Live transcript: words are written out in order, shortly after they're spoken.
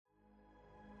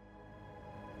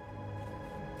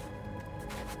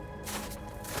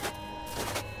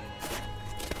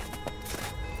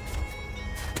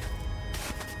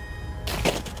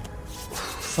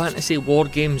fantasy war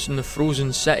games in the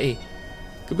frozen city?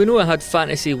 Could we not have had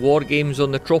fantasy war games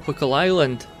on the tropical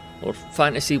island? Or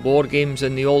fantasy war games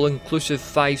in the all-inclusive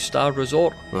 5-star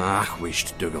resort? Ah,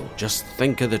 wished, Dougal. Just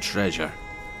think of the treasure.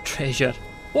 Treasure?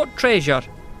 What treasure?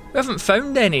 We haven't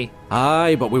found any.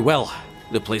 Aye, but we will.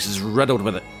 The place is riddled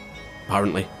with it.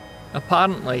 Apparently.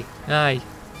 Apparently, aye.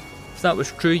 If that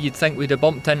was true, you'd think we'd have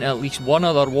bumped into at least one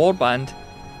other warband.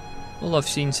 All I've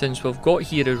seen since we've got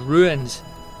here is ruins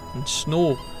and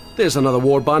snow. There's another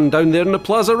warband down there in the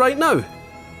plaza right now.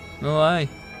 Oh, aye.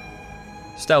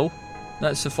 Still,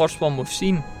 that's the first one we've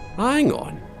seen. Hang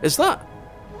on. Is that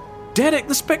Derek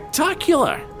the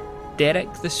Spectacular?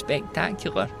 Derek the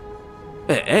Spectacular?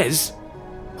 It is?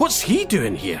 What's he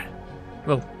doing here?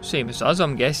 Well, same as us,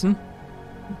 I'm guessing.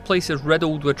 The place is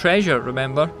riddled with treasure,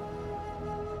 remember?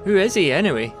 Who is he,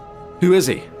 anyway? Who is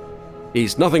he?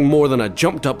 He's nothing more than a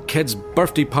jumped-up kid's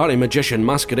birthday party magician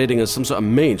masquerading as some sort of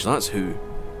mage, that's who.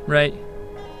 Right.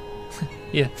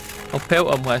 Yeah, I'll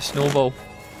pelt him with a snowball.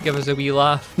 Give us a wee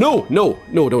laugh. No,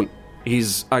 don't.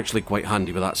 He's actually quite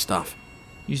handy with that stuff.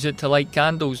 Use it to light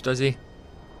candles, does he?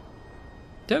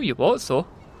 Tell you what, though.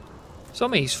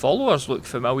 Some of his followers look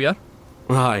familiar.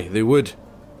 Aye, they would.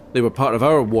 They were part of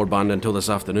our warband until this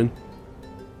afternoon.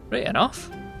 Right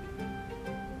enough.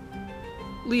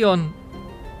 Leon,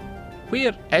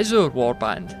 where is our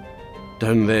warband?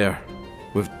 Down there,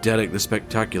 with Derek the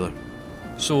Spectacular.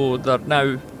 So they're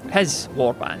now his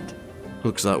warband?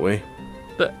 Looks that way.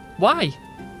 But why?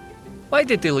 Why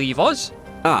did they leave us?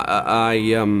 I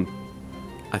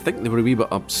think they were a wee bit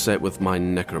upset with my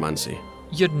necromancy.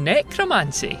 Your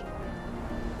necromancy?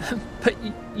 But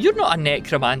you're not a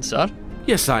necromancer.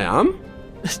 Yes, I am.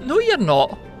 No, you're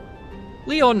not.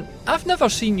 Leon, I've never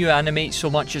seen you animate so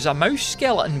much as a mouse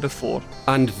skeleton before.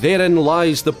 And therein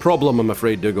lies the problem, I'm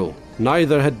afraid, Dougal.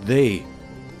 Neither had they.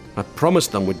 I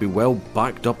promised them we'd be well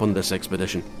backed up on this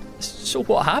expedition. So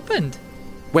what happened?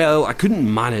 Well, I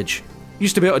couldn't manage.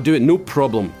 Used to be able to do it no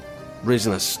problem.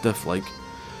 Raising a stiff like.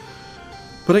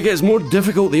 But it gets more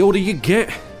difficult the older you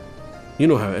get. You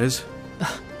know how it is.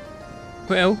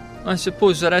 Well, I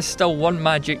suppose there is still one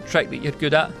magic trick that you're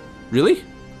good at. Really?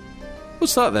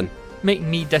 What's that then?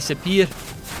 Making me disappear.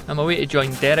 I'm away to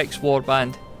join Derek's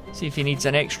warband. See if he needs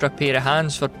an extra pair of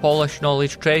hands for polishing all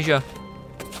his treasure.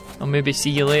 I'll maybe see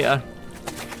you later.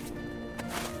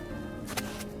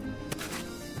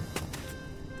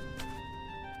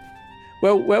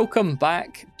 Well, welcome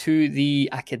back to the...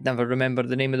 I could never remember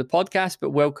the name of the podcast,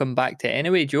 but welcome back to it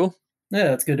anyway, Joe.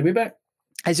 Yeah, it's good to be back.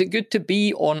 Is it good to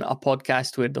be on a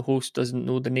podcast where the host doesn't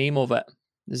know the name of it?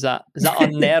 Is that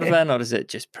unnerving or is it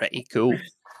just pretty cool?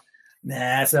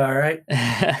 Nah, it's all right.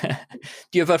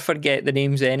 Do you ever forget the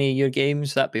names of any of your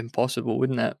games? That'd be impossible,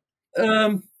 wouldn't it?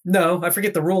 No, I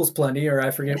forget the rules plenty, or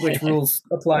I forget which rules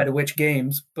apply to which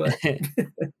games. But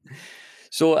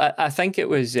so I think it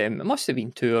was it must have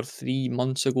been 2 or 3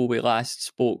 months ago we last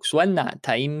spoke. So in that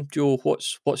time, Joe,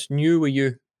 what's new with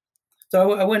you?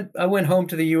 So I went home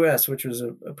to the U.S., which was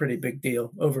a pretty big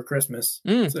deal over Christmas.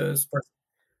 So it's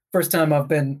first time I've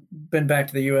been back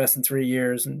to the U.S. in 3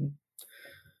 years and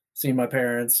seen my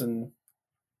parents, and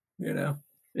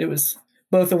it was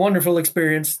both a wonderful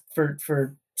experience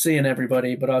for seeing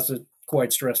everybody, but also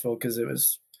quite stressful because it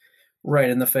was right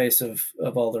in the face of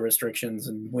all the restrictions,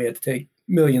 and we had to take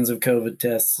millions of COVID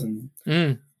tests and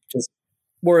just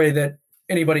worry that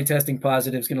anybody testing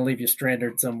positive is going to leave you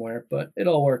stranded somewhere. But it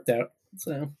all worked out.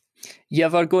 So, you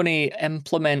ever going to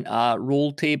implement a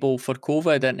roll table for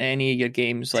COVID in any of your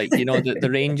games? Like, the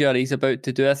Ranger, he's about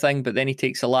to do a thing, but then he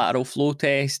takes a lateral flow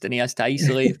test and he has to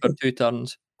isolate for 2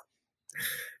 turns.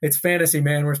 It's fantasy,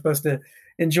 man. We're supposed to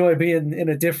enjoy being in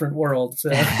a different world. So.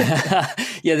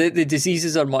 Yeah, the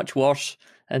diseases are much worse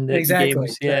in the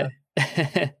games. Yeah.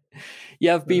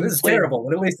 Yeah, I've been. This is terrible,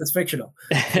 but at least it's fictional.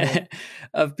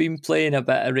 I've been playing a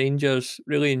bit of Rangers,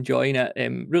 really enjoying it.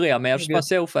 Really immersed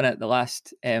myself in it the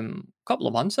last couple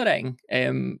of months, I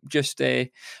think. Just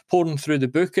pouring through the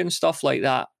book and stuff like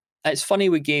that. It's funny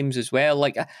with games as well.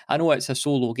 Like, I know it's a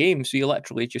solo game, so you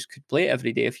literally just could play it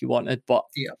every day if you wanted, but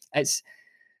it's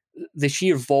the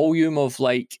sheer volume of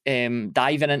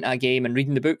diving into a game and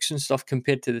reading the books and stuff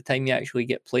compared to the time you actually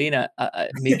get playing it.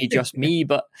 Maybe just me,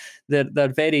 but they're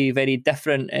very, very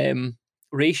different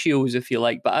ratios, if you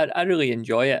like. But I really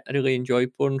enjoy it. I really enjoy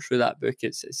pouring through that book.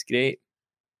 It's great.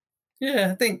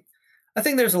 Yeah, I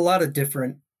think there's a lot of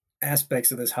different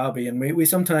aspects of this hobby, and we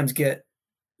sometimes get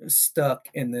stuck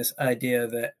in this idea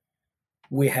that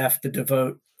we have to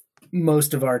devote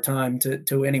most of our time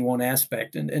to any one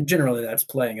aspect, and generally that's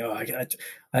playing. I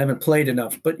haven't played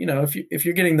enough, but if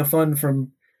you're getting the fun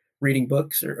from reading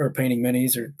books or painting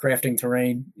minis or crafting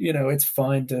terrain, it's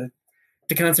fine to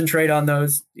concentrate on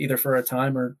those either for a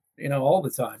time or, all the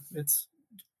time. It's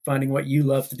finding what you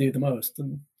love to do the most.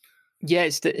 And yeah,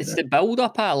 it's the build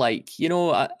up I like.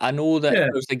 I know that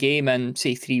there's a game in,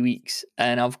 say, 3 weeks,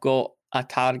 and I've got a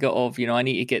target of, I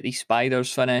need to get these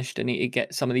spiders finished. I need to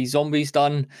get some of these zombies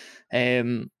done.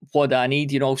 What do I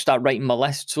need? I'll start writing my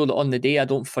list so that on the day I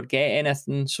don't forget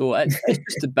anything. So it's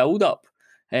just the build up.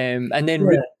 And then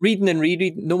reading and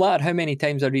rereading, no matter how many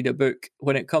times I read a book,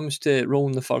 when it comes to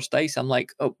rolling the first dice, I'm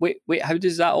like, oh, wait, how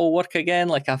does that all work again?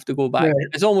 Like, I have to go back. Right.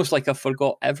 It's almost like I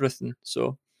forgot everything.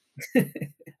 So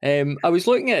I was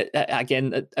looking at,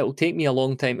 again, it'll take me a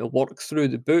long time to work through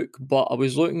the book, but I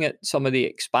was looking at some of the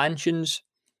expansions.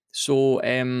 So,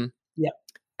 and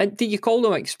do you call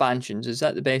them expansions? Is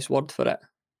that the best word for it?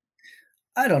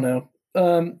 I don't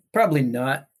know. Probably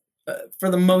not. For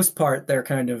the most part, they're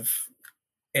kind of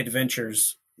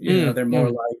adventures. They're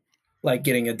more like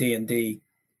getting a D&D.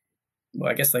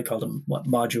 Well, I guess they call them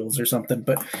modules or something,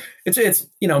 but it's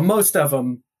most of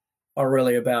them are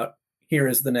really about, here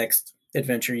is the next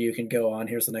adventure you can go on.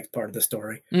 Here's the next part of the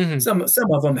story. Mm-hmm.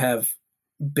 Some of them have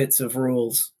bits of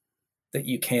rules that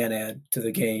you can add to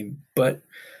the game, but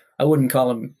I wouldn't call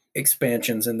them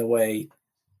expansions in the way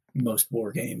most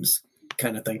war games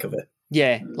kind of think of it.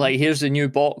 Yeah, like here's the new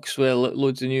box with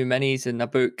loads of new minis in a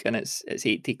book, and it's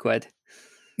 80 quid.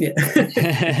 Yeah,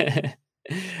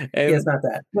 it's not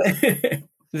that.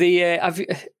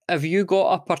 Have you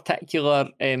got a particular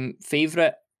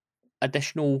favorite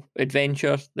additional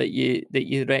adventure that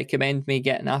you recommend me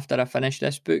getting after I finish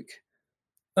this book?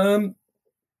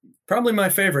 Probably my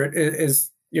favorite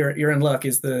is you're in luck,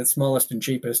 is the smallest and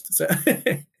cheapest. So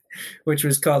which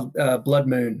was called Blood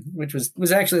Moon, which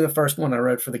was actually the first one I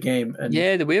wrote for the game. And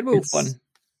the werewolf one.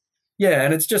 Yeah,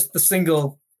 and it's just the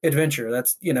single adventure.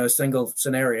 That's a single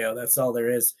scenario. That's all there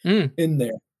is in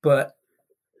there. But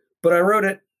I wrote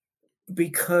it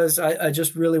because I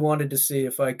just really wanted to see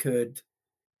if I could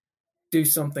do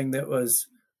something that was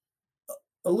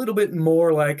a little bit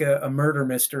more like a murder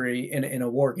mystery in a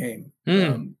war game.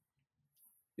 And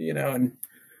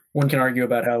one can argue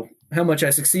about how much I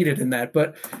succeeded in that,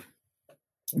 but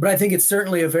I think it's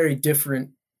certainly a very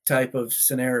different type of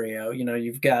scenario.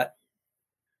 You've got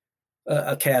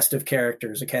a cast of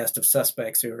characters, a cast of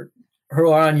suspects who are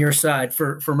on your side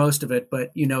for most of it,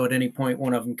 but at any point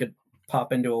one of them could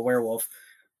pop into a werewolf,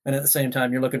 and at the same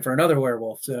time you're looking for another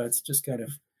werewolf. So it's just kind of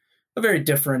a very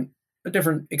different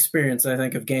experience, I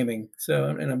think, of gaming. So,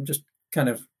 and I'm just kind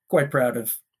of quite proud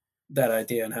of that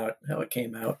idea and how it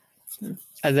came out. So.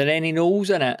 Are there any gnolls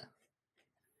in it?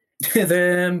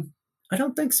 Then I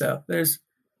don't think so. There's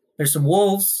some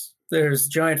wolves, there's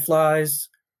giant flies,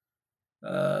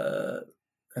 and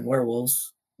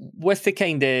werewolves. With the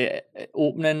kind of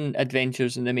opening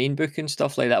adventures in the main book and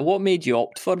stuff like that, what made you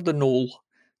opt for the gnoll,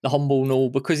 the humble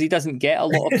gnoll? Because he doesn't get a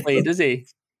lot of play, does he?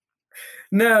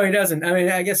 No, he doesn't. I mean,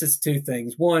 I guess it's two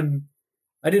things. One,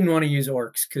 I didn't want to use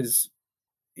orcs because,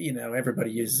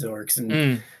 everybody uses orcs,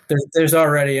 and there's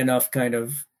already enough kind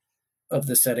of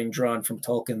the setting drawn from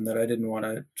Tolkien that I didn't want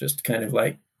to just kind of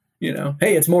like,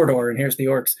 hey, it's Mordor and here's the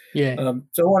orcs. Yeah.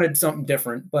 So I wanted something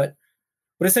different, but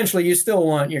essentially you still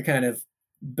want your kind of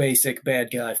basic bad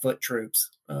guy foot troops.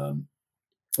 And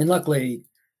luckily,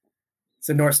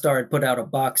 the North Star had put out a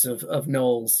box of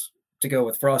gnolls to go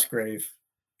with Frostgrave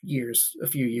a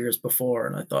few years before,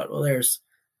 and I thought, well,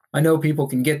 I know people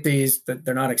can get these, that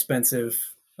they're not expensive,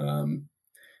 and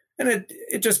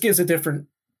it just gives a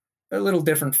little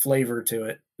different flavor to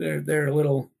it. They're a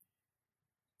little,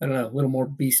 I don't know, a little more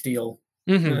bestial,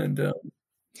 and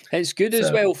it's good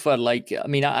as well for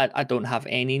I don't have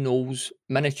any gnolls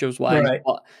miniatures wise, right.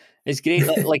 But it's great.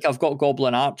 Like I've got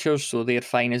goblin archers, so they're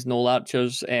fine as gnoll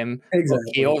archers.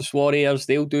 Exactly. Chaos warriors,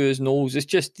 they'll do as gnolls. It's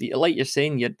just like you're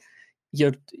saying,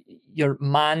 your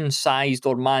man-sized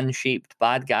or man-shaped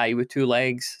bad guy with two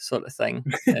legs, sort of thing.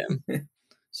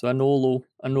 So a gnoll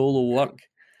will work.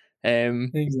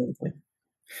 Exactly.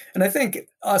 And I think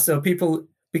also people,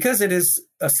 because it is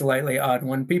a slightly odd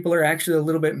one, people are actually a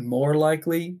little bit more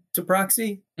likely to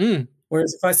proxy.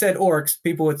 Whereas if I said orcs,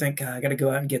 people would think, I got to go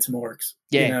out and get some orcs.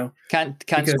 Yeah, can't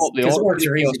stop the orcs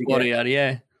are easy to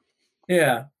warrior.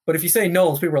 Yeah. But if you say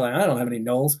gnolls, people are like, I don't have any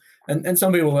gnolls. And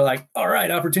some people are like, all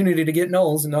right, opportunity to get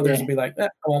gnolls. And others will be like, I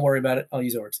won't worry about it. I'll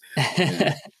use orcs.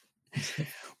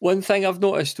 One thing I've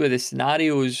noticed with the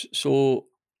scenarios, so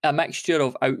a mixture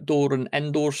of outdoor and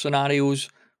indoor scenarios,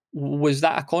 was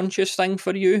that a conscious thing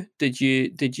for you?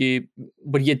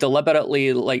 Were you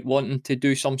deliberately like wanting to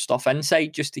do some stuff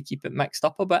inside just to keep it mixed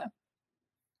up a bit?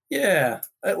 Yeah.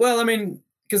 Well, I mean,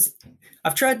 because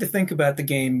I've tried to think about the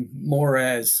game more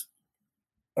as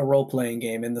a role-playing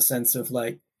game in the sense of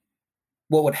like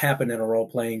what would happen in a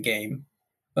role-playing game.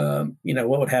 What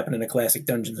would happen in a classic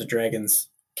Dungeons and Dragons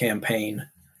campaign,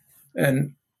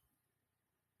 and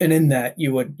in that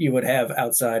you would have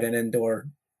outside and indoor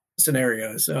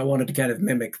scenarios. So I wanted to kind of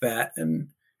mimic that, and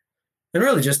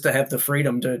really just to have the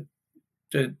freedom to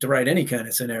write any kind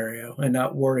of scenario and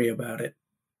not worry about it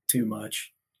too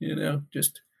much.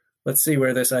 Just let's see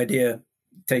where this idea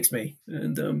takes me.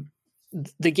 And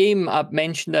the game, I've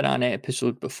mentioned in an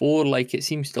episode before, like it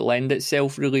seems to lend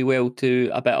itself really well to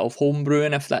a bit of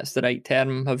homebrewing, if that's the right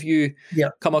term. Have you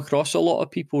come across a lot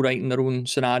of people writing their own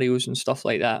scenarios and stuff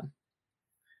like that?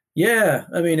 Yeah,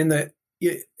 I mean,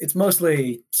 it's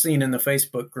mostly seen in the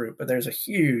Facebook group, but there's a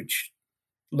huge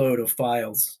load of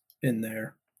files in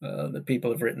there that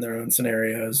people have written their own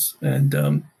scenarios.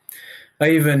 And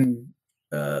I even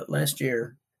last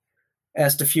year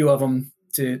asked a few of them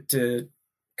to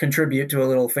contribute to a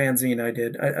little fanzine I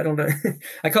did. I don't know.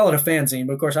 I call it a fanzine,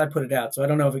 but of course I put it out, so I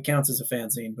don't know if it counts as a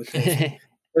fanzine. But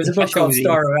there's a book called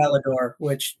Star of Alador,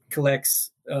 which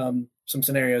collects some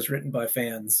scenarios written by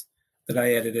fans that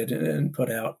I edited and put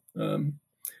out,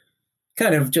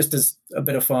 kind of just as a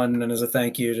bit of fun and as a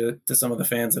thank you to some of the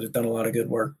fans that have done a lot of good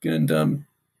work. And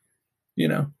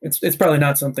it's probably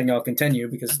not something I'll continue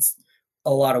because it's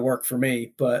a lot of work for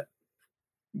me, but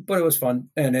it was fun,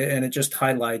 and it just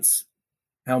highlights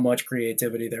how much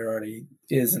creativity there already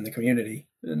is in the community.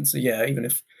 And so, yeah, even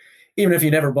if you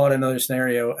never bought another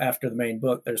scenario after the main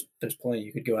book, there's plenty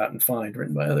you could go out and find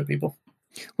written by other people.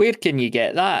 Where can you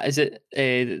get that? Is it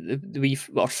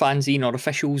or fanzine or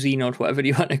official zine or whatever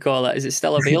you want to call it? Is it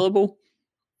still available?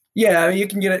 Yeah, you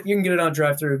can get it. You can get it on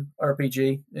Drive-Thru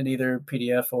RPG in either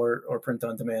PDF or print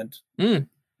on demand.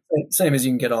 Same as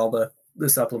you can get all the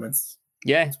supplements.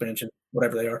 Yeah, expansion,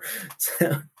 whatever they are.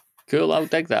 Cool, I'll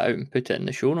dig that out and put it in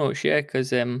the show notes,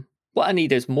 because what I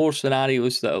need is more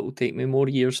scenarios that will take me more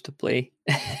years to play.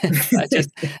 I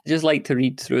just like to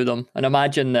read through them and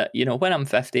imagine that, when I'm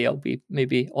 50, I'll be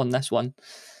maybe on this one.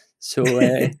 So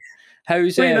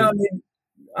how's...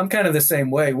 I'm kind of the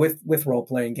same way with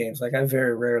role-playing games. Like I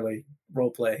very rarely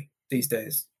role-play these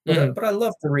days. But I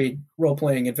love to read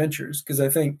role-playing adventures because I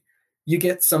think you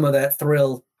get some of that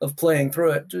thrill of playing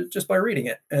through it just by reading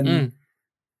it.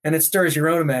 And it stirs your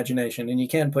own imagination, and you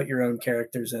can put your own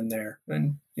characters in there,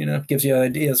 and gives you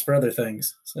ideas for other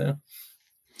things. So,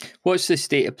 what's the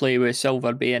state of play with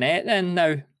Silver Bayonet then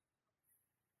now?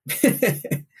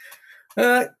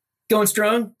 Going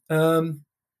strong.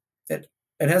 It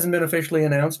hasn't been officially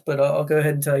announced, but I'll go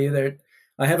ahead and tell you that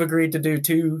I have agreed to do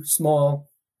 2 small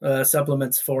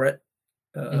supplements for it,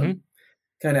 kind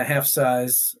of half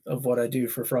size of what I do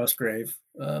for Frostgrave.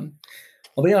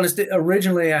 I'll be honest,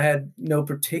 originally I had no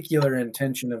particular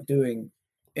intention of doing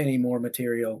any more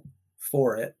material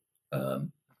for it.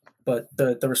 But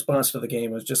the response to the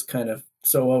game was just kind of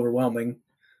so overwhelming.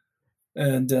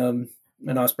 And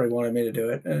Osprey wanted me to do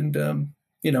it. And,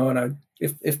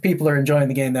 if people are enjoying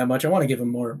the game that much, I want to give them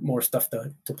more stuff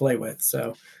to play with.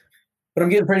 So, but I'm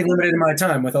getting pretty limited in my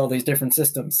time with all these different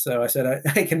systems. So I said,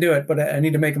 I can do it, but I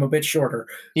need to make them a bit shorter.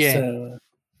 Yeah. So,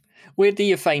 where do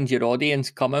you find your audience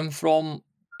coming from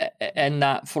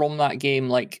from that game?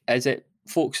 Like, is it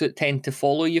folks that tend to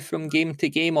follow you from game to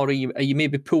game, or are you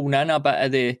maybe pulling in a bit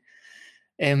of the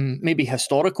maybe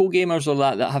historical gamers or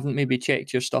that haven't maybe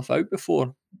checked your stuff out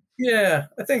before? Yeah,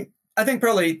 I think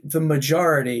probably the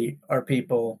majority are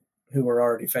people who are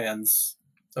already fans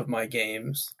of my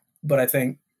games, but I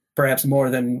think perhaps more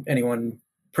than anyone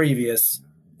previous,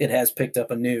 it has picked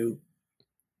up a new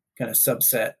kind of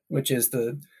subset, which is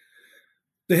the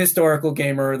historical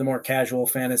gamer, the more casual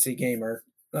fantasy gamer,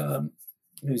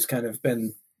 who's kind of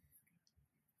been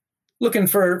looking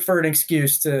for an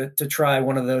excuse to try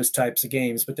one of those types of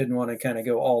games, but didn't want to kind of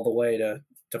go all the way to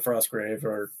Frostgrave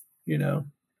or,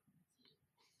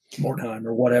 Mordheim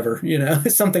or whatever,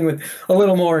 something with a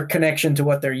little more connection to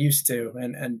what they're used to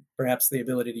and perhaps the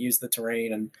ability to use the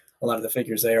terrain and a lot of the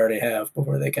figures they already have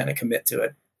before they kind of commit to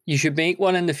it. You should make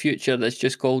one in the future that's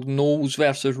just called Gnolls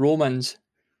versus Romans.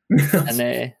 And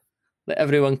that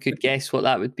everyone could guess what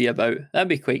that would be about. That'd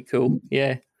be quite cool.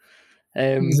 Yeah.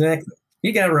 Exactly.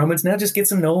 You got Romans, now just get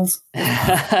some Gnolls.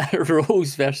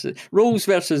 Rolls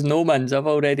versus Nomans. I've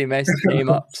already messed the name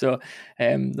up, so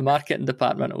the marketing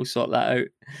department will sort that out.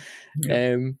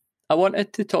 Yeah. I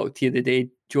wanted to talk to you today,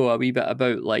 Joe, a wee bit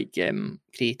about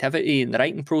creativity and the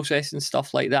writing process and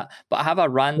stuff like that. But I have a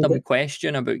random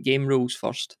question about game rules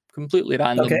first. Completely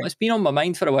random. Okay. It's been on my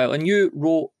mind for a while. And you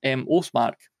wrote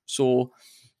Oathmark, so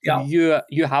Yeah.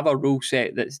 you have a rule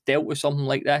set that's dealt with something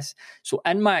like this. So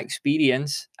in my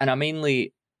experience, and I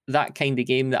mainly that kind of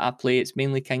game that I play, it's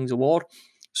mainly Kings of War.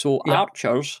 So Yeah.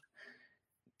 archers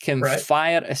can Right.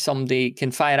 fire at somebody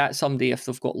if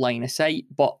they've got line of sight.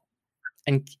 But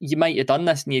and you might have done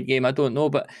this in your game, I don't know.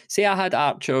 But say I had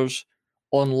archers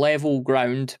on level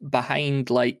ground behind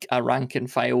like a rank and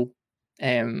file,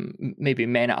 maybe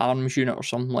men at arms unit or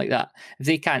something like that. If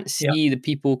they can't see the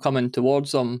people coming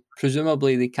towards them,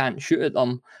 presumably they can't shoot at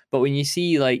them. But when you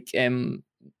see like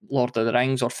Lord of the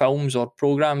Rings or films or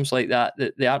programs like that,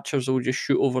 the archers will just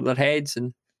shoot over their heads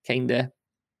and kind of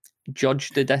judge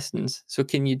the distance. So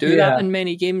can you do that in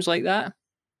many games like that?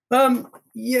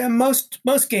 Yeah, most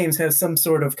games have some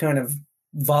sort of kind of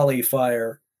volley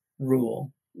fire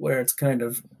rule where it's kind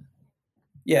of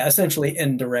essentially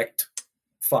indirect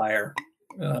fire,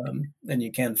 and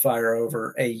you can fire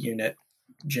over a unit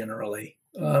generally,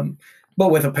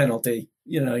 but with a penalty.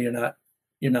 You're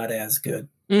not as good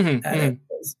at it.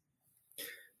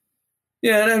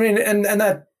 Yeah, and I mean, and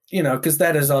that because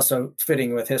that is also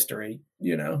fitting with history.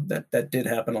 That did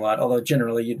happen a lot. Although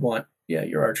generally you'd want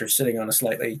your archers sitting on a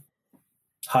slightly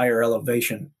higher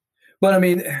elevation. But I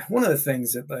mean, one of the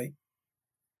things that like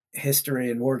history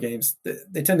and war games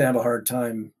they tend to have a hard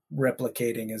time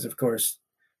replicating is, of course,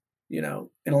 in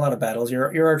a lot of battles,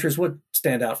 your archers would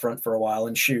stand out front for a while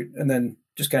and shoot, and then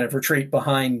just kind of retreat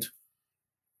behind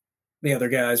the other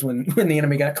guys when the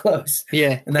enemy got close.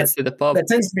 Yeah, and to the pub. That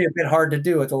tends to be a bit hard to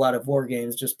do with a lot of war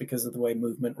games, just because of the way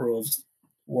movement rules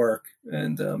work.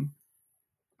 And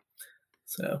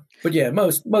but yeah,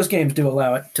 most games do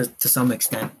allow it to some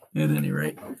extent, at any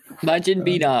rate. Imagine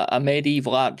being a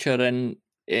medieval archer in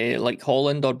like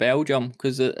Holland or Belgium,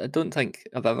 because I don't think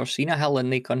I've ever seen a hill in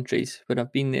the countries when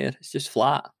I've been there. It's just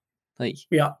flat. Like,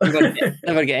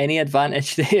 never get any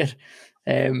advantage there.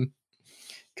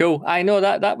 Cool. I know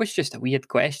that was just a weird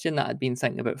question that I'd been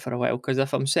thinking about for a while, because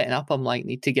if I'm setting up, I'm like,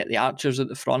 need to get the archers at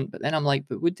the front, but then I'm like,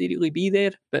 but would they really be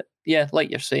there? But yeah,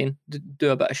 like you're saying, do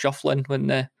a bit of shuffling when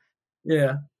the...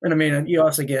 Yeah, and I mean, you'll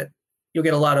get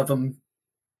a lot of them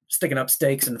sticking up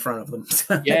stakes in front of them.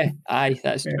 Yeah, aye,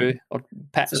 that's true. Or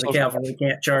pits, so the cavalry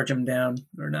can't charge them down,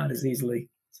 or not as easily.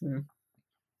 So.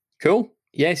 Cool.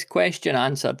 Yes, question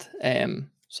answered.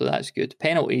 So that's good.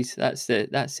 Penalties. That's the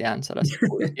answer, I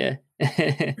suppose. Yeah.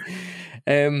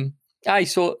 Aye.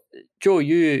 So Joe,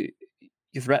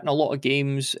 you've written a lot of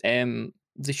games.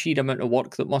 The sheer amount of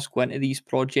work that must go into these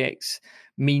projects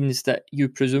means that you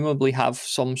presumably have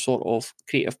some sort of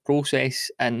creative process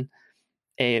and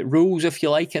rules, if you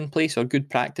like, in place, or good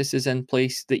practices in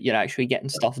place that you're actually getting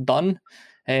stuff done.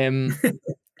 Is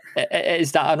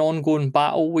that an ongoing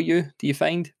battle with you, do you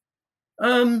find?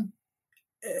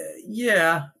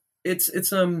 Yeah,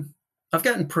 it's I've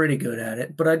gotten pretty good at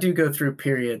it, but I do go through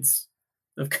periods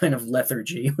of kind of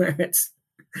lethargy where it's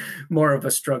more of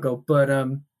a struggle.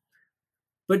 But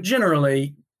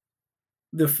generally,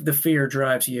 the fear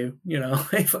drives you.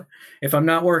 If I'm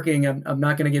not working, I'm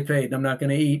not going to get paid. I'm not going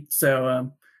to eat.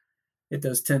 So it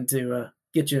does tend to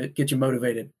get you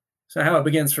motivated. So how it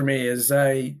begins for me is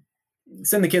I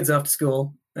send the kids off to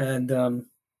school, and the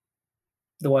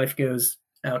wife goes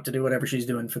out to do whatever she's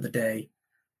doing for the day.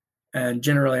 And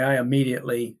generally, I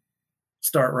immediately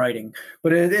start writing.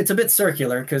 But it's a bit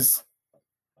circular, because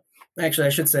actually, I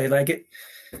should say,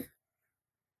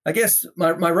 I guess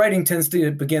my writing tends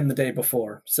to begin the day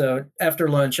before. So after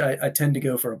lunch, I tend to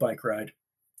go for a bike ride.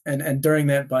 And during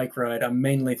that bike ride, I'm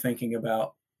mainly thinking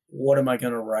about, what am I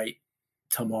going to write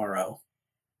tomorrow?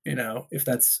 If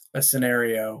that's a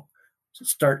scenario,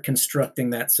 start constructing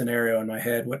that scenario in my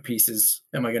head. What pieces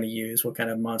am I going to use? What kind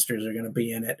of monsters are going to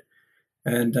be in it?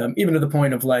 And even to the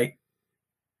point of like,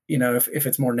 if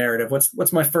it's more narrative,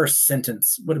 what's my first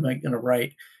sentence? What am I going to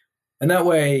write? And that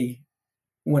way,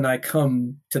 when I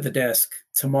come to the desk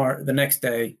the next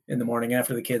day in the morning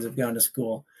after the kids have gone to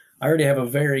school, I already have a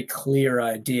very clear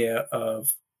idea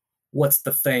of what's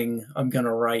the thing I'm going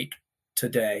to write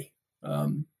today.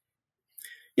 And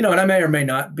I may or may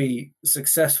not be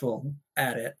successful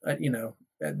at it.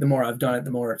 The more I've done it,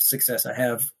 the more success I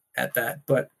have at that.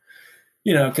 But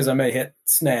because I may hit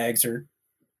snags or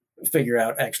figure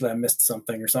out actually I missed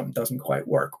something or something doesn't quite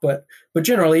work. But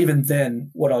generally, even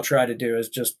then, what I'll try to do is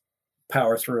just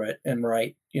power through it and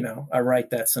write. I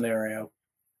write that scenario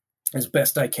as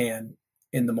best I can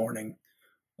in the morning,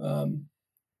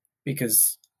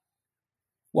 because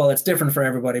while it's different for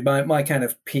everybody, my kind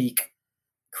of peak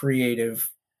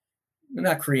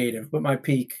not creative, but my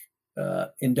peak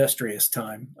industrious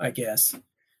time, I guess,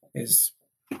 is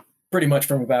pretty much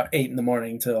from about 8 in the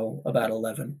morning till about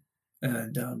 11.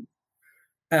 And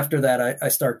after that, I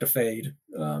start to fade.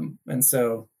 And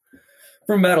so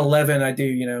from about 11, I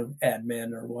do,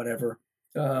 admin or whatever.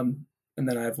 And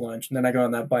then I have lunch, and then I go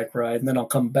on that bike ride, and then I'll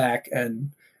come back,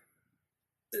 and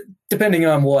depending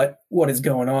on what is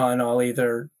going on, I'll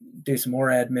either do some more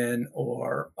admin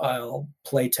or I'll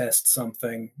play test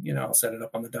something. I'll set it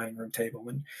up on the dining room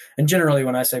table. And generally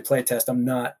when I say play test, I'm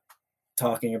not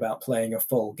talking about playing a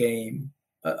full game.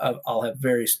 I'll have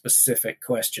very specific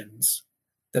questions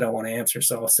that I want to answer.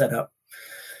 So I'll set up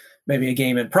maybe a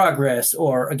game in progress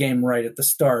or a game right at the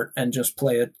start and just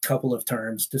play a couple of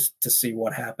turns to see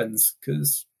what happens.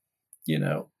 Because,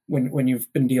 when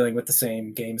you've been dealing with the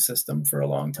same game system for a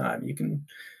long time, you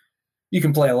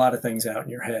can play a lot of things out in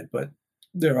your head, but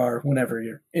whenever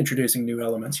you're introducing new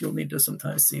elements, you'll need to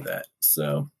sometimes see that.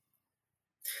 So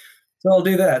I'll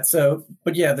do that.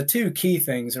 But yeah, the two key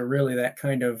things are really that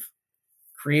kind of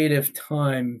creative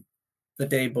time the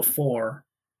day before,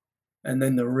 and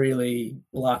then the really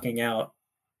blocking out,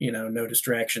 no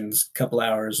distractions, couple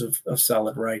hours of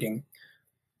solid writing.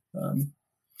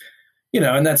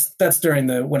 And that's during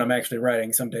when I'm actually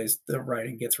writing. Some days the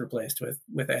writing gets replaced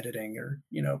with editing or,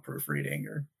 proofreading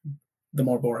or the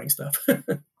more boring stuff.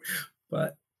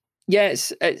 But yeah,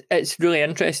 it's really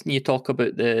interesting. You talk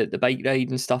about the bike ride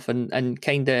and stuff, and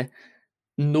kind of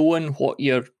knowing what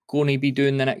you're going to be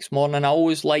doing the next morning. I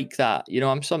always like that.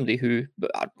 I'm somebody who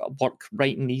I work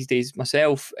writing these days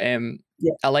myself.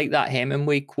 I like that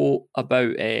Hemingway quote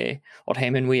about, or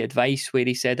Hemingway advice, where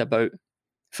he said about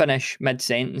finish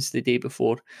mid-sentence the day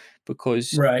before,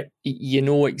 because right. You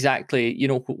know exactly,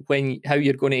 how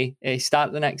you're going to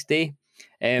start the next day.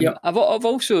 I've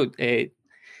also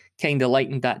kind of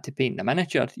likened that to painting a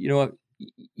miniature.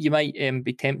 You might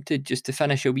be tempted just to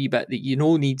finish a wee bit that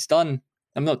needs done.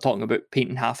 I'm not talking about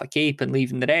painting half a cape and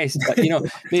leaving the rest, but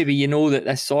maybe that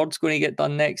this sword's going to get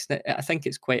done next. I think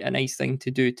it's quite a nice thing to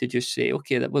do, to just say,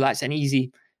 okay, that's an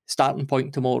easy starting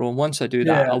point tomorrow, and once I do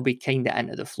that, I'll be kind of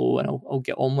into the flow and I'll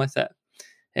get on with it.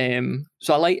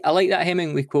 So I like that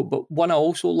Hemingway quote, but one I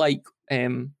also like,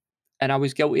 and I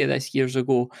was guilty of this years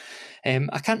ago.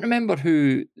 I can't remember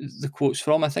who the quote's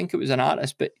from. I think it was an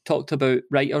artist, but talked about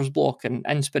writer's block and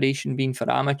inspiration being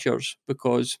for amateurs,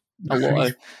 because a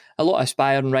lot of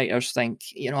aspiring writers think,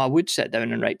 I would sit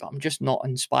down and write, but I'm just not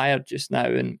inspired just now.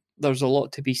 And there's a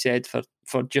lot to be said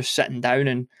for just sitting down,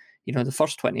 and the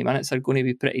first 20 minutes are going to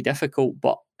be pretty difficult,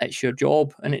 but it's your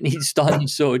job and it needs done.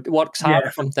 So it works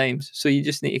hard sometimes. So you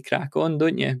just need to crack on,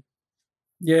 don't you?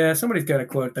 Yeah, somebody's got a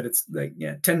quote that it's like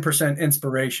 10%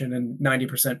 inspiration and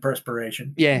 90%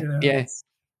 perspiration. Yeah.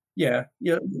 Yeah,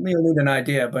 you need an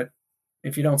idea, but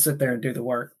if you don't sit there and do the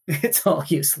work, it's all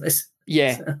useless.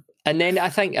 Yeah. So. And then I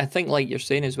think like you're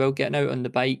saying as well, getting out on the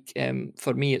bike,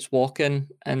 for me it's walking,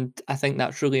 and I think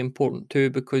that's really important too,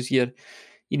 because you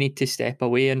need to step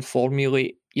away and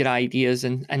formulate your ideas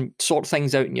and sort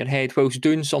things out in your head whilst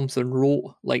doing something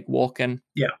rote like walking.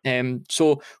 Yeah.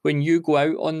 So when you go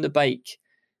out on the bike,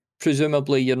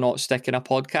 presumably you're not sticking a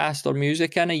podcast or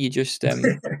music in it. You just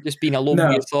being alone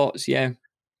with your thoughts. Yeah.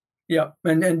 Yeah.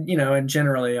 And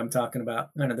generally I'm talking about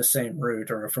kind of the same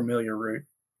route or a familiar route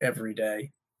every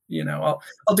day. I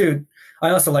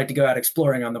also like to go out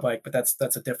exploring on the bike, but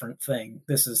that's a different thing.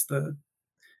 This is the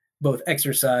both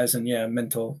exercise and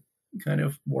mental kind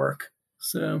of work.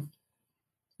 So,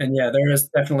 and there is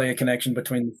definitely a connection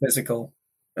between the physical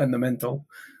and the mental.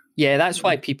 Yeah, that's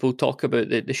why people talk about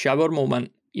the shower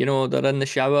moment. They're in the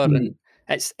shower, and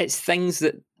it's things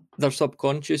that their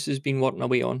subconscious has been working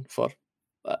away on for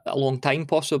a long time,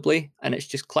 possibly, and it's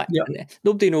just clicked. Yeah.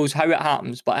 Nobody knows how it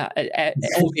happens, but it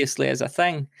obviously is a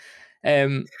thing.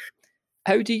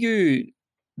 How do you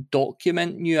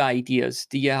document new ideas?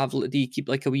 Do you keep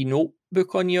like a wee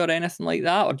notebook on you or anything like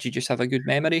that, or do you just have a good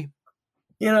memory?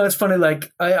 It's funny,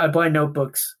 like I buy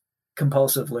notebooks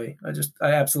compulsively.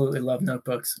 I absolutely love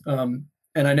notebooks, and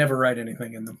I never write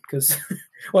anything in them because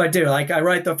well, I do, like I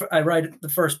write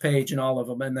the first page in all of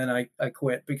them, and then I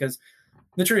quit, because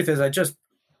the truth is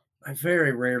I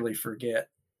very rarely forget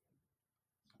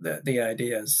the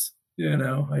ideas. And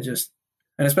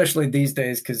especially these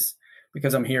days,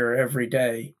 because I'm here every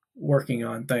day working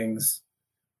on things,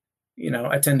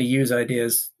 I tend to use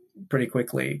ideas pretty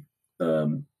quickly.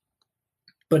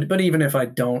 But even if I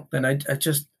don't, then I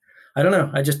don't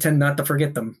know. I just tend not to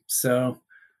forget them. So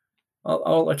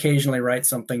I'll occasionally write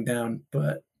something down,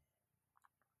 but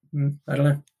I don't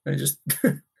know. I just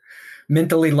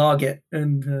mentally log it,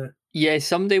 and Yeah,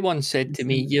 somebody once said to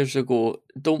me years ago,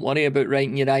 don't worry about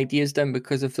writing your ideas down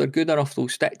because if they're good enough, they'll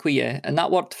stick with you. And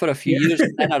that worked for a few years.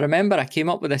 And I remember I came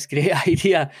up with this great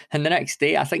idea. And the next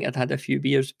day, I think I'd had a few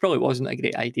beers. Probably wasn't a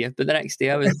great idea. But the next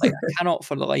day, I was like, I cannot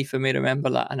for the life of me remember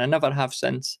that. And I never have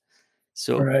since.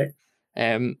 So, Right.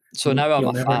 So now I'm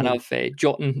You'll a never fan know. of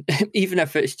jotting, even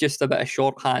if it's just a bit of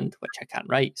shorthand, which I can't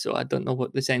write. So I don't know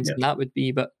what the sense in that would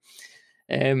be. But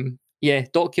yeah,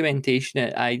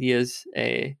 documentation ideas.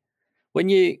 When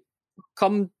you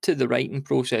come to the writing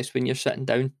process, when you're sitting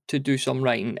down to do some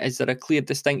writing, is there a clear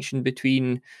distinction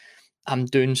between I'm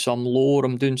doing some lore,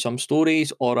 I'm doing some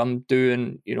stories, or I'm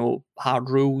doing, hard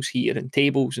rules here and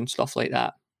tables and stuff like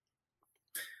that?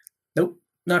 Nope,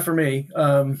 not for me.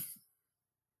 I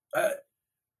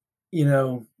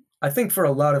think for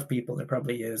a lot of people there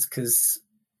probably is, because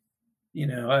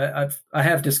I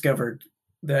have discovered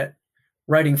that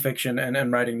writing fiction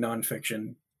and writing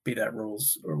nonfiction, be that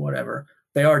rules or whatever,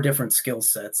 they are different skill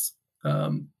sets.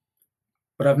 But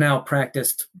I've now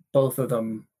practiced both of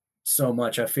them so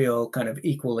much, I feel kind of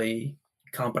equally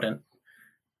competent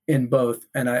in both,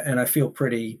 and I feel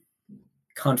pretty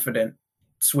confident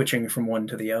switching from one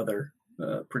to the other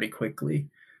pretty quickly.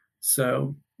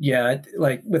 So yeah,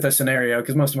 like with a scenario,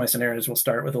 because most of my scenarios will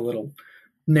start with a little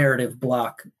narrative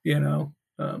block.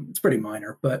 It's pretty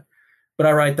minor, but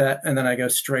I write that and then I go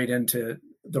straight into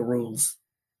the rules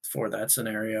for that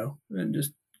scenario, and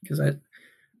just because I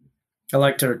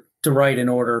like to write in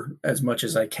order as much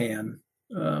as I can,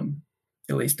 at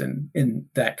least in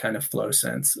that kind of flow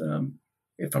sense.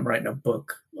 If I'm writing a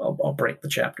book, I'll break the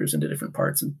chapters into different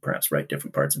parts and perhaps write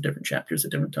different parts of different chapters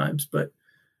at different times. But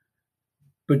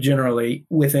generally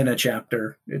within a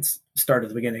chapter, it's start at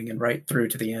the beginning and right through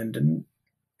to the end and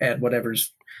add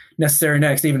whatever's necessary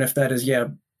next, even if that is,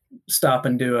 stop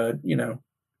and do a,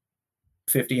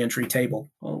 50 entry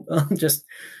table. I'll just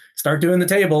start doing the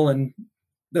table, and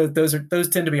those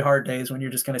tend to be hard days when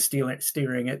you're just kind of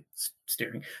staring at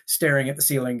the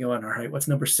ceiling going, all right, what's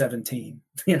number 17?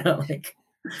 But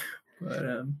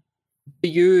do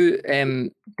you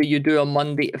do a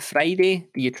Monday to Friday?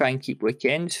 Do you try and keep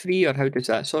weekends free, or how does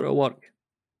that sort of work?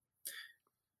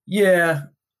 Yeah,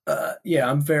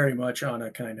 I'm very much on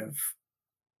a kind of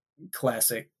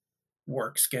classic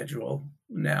work schedule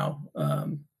now.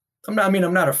 I'm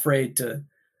not afraid to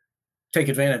take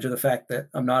advantage of the fact that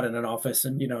I'm not in an office,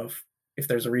 and if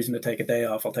there's a reason to take a day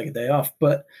off, I'll take a day off.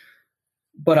 But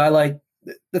I like,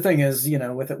 the thing is,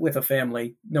 with a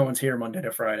family, no one's here Monday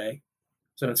to Friday,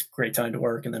 so it's a great time to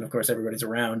work. And then of course everybody's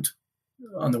around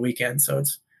on the weekend, so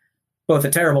it's both a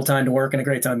terrible time to work and a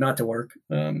great time not to work.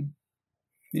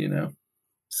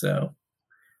 So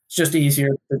it's just easier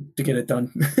to get it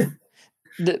done.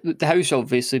 The house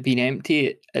obviously being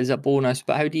empty is a bonus,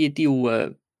 but how do you deal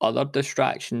with other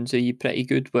distractions? Are you pretty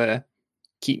good with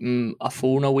keeping a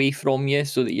phone away from you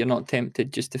so that you're not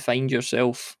tempted just to find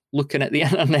yourself looking at the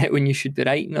internet when you should be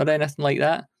writing or anything like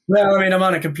that? Well, I'm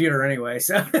on a computer anyway,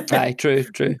 so aye, true.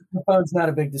 The phone's not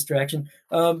a big distraction.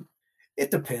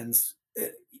 It depends.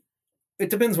 It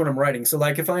depends what I'm writing. So,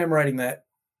 like, if I am writing that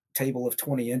table of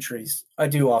 20 entries, I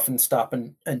do often stop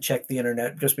and check the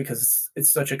internet, just because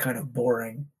it's such a kind of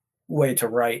boring way to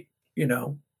write,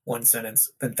 one sentence,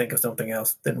 then think of something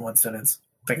else, then one sentence,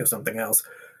 think of something else.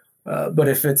 But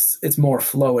if it's more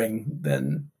flowing,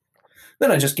 then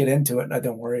I just get into it and I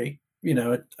don't worry.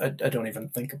 I don't even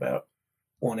think about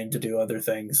wanting to do other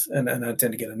things, and I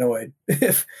tend to get annoyed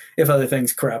if other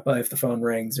things crop up, if the phone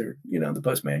rings or the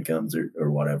postman comes or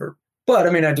whatever. But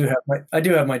I do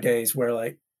have my days where,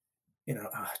 like,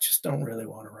 I just don't really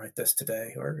want to write this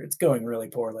today, or it's going really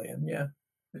poorly, and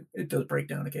it does break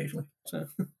down occasionally. So.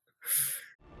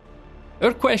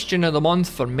 Our question of the month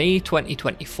for May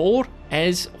 2024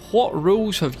 is, what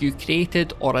rules have you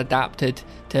created or adapted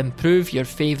to improve your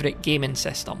favourite gaming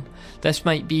system? This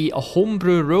might be a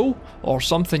homebrew rule or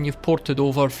something you've ported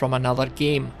over from another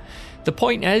game. The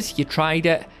point is, you tried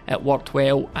it worked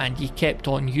well, and you kept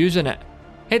on using it.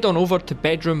 Head on over to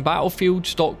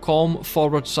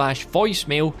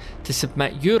bedroombattlefields.com/voicemail to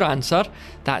submit your answer.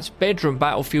 That's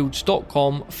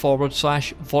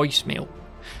bedroombattlefields.com/voicemail.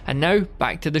 And now,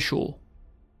 back to the show.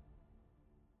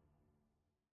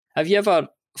 Have you ever,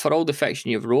 for all the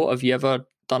fiction you've wrote, have you ever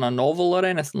done a novel or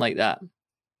anything like that?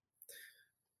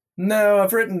 No,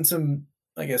 I've written some,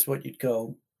 I guess what you'd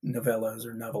call novellas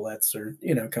or novelettes, or,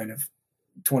 kind of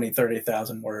 20,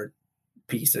 30,000 word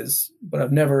pieces, but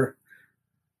I've never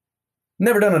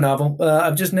done a novel.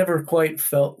 I've just never quite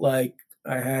felt like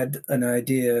I had an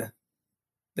idea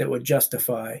that would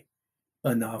justify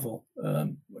a novel.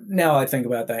 Now I think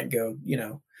about that and go,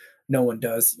 no one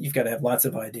does. You've got to have lots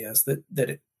of ideas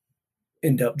that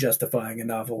end up justifying a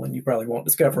novel, and you probably won't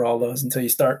discover all those until you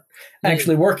start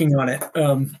actually working on it.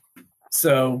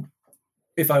 So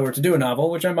if I were to do a novel,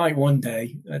 which I might one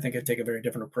day, I think I'd take a very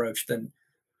different approach than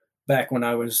back when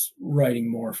I was writing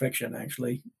more fiction,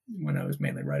 actually, when I was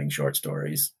mainly writing short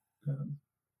stories.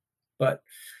 But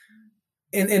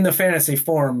in the fantasy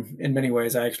form, in many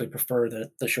ways, I actually prefer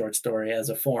the short story as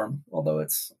a form, although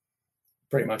it's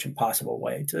pretty much impossible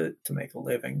way to make a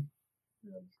living.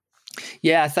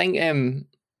 Yeah, I think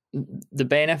the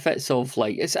benefits of,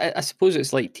 like, I suppose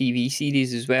it's like TV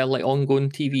series as well, like ongoing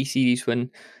TV series, when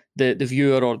the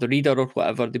viewer or the reader or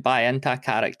whatever, they buy into a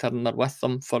character and they're with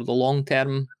them for the long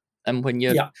term. And when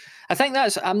you're, I think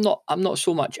I'm not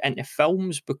so much into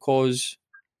films because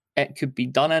it could be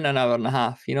done in an hour and a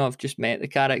half. You know, I've just met the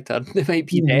character; they might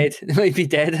be dead. They might be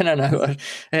dead in an hour,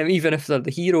 even if they're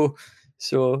the hero.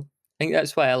 So I think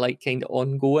that's why I like kind of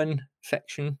ongoing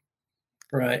fiction.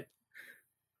 Right.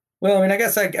 Well, I mean, I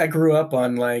guess I grew up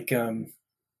on like kind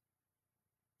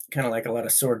of like a lot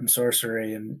of sword and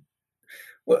sorcery and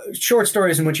short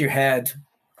stories in which you had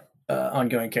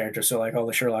ongoing characters. So like all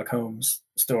the Sherlock Holmes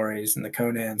stories and the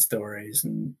Conan stories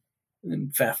and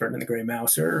Fafhrd and the Grey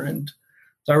Mouser. And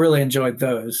so I really enjoyed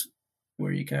those,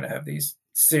 where you kind of have these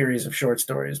series of short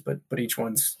stories, but each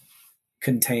one's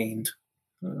contained.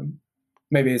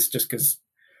 Maybe it's just because,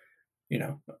 you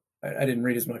know, I didn't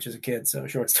read as much as a kid, so a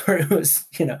short story was,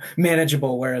 you know,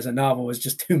 manageable, whereas a novel was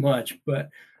just too much. But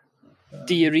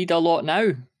do you read a lot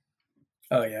now?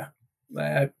 Oh yeah,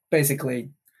 I basically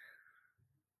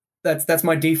that's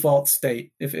my default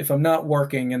state. If I'm not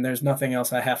working and there's nothing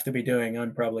else I have to be doing,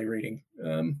 I'm probably reading.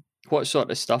 What sort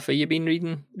of stuff have you been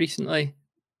reading recently?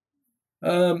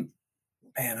 Man,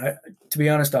 to be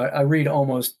honest, I read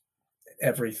almost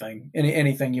everything,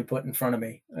 anything you put in front of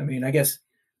me. I mean, I guess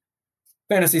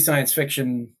fantasy science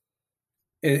fiction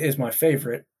is my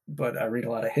favorite, but I read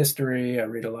a lot of history. I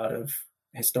read a lot of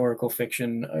historical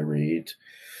fiction. I read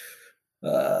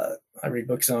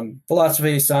books on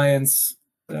philosophy, science,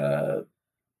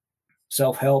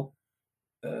 self-help.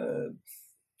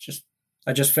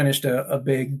 I just finished a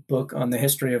big book on the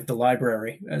history of the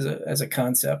library as a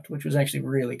concept, which was actually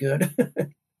really good.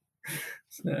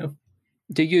 So,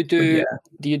 do you do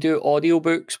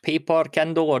audiobooks, paper,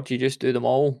 Kindle, or do you just do them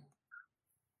all?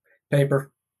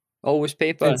 Paper. Always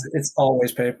paper. It's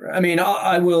always paper. I mean,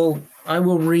 I will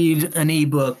read an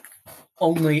ebook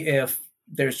only if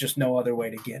there's just no other way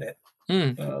to get it.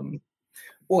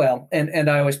 Well, and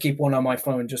I always keep one on my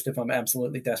phone just if I'm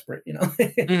absolutely desperate, you know,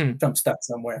 if I'm stuck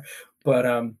somewhere.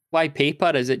 But why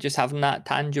paper? Is it just having that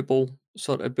tangible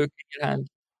sort of book in your hand?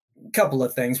 A couple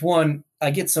of things. One,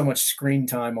 I get so much screen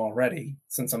time already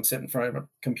since I'm sitting in front of a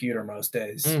computer most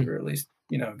days, or at least,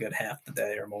 you know, a good half the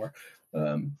day or more.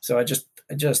 So I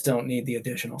just don't need the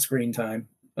additional screen time.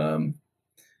 But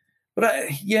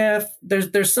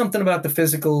there's something about the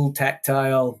physical,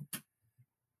 tactile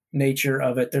nature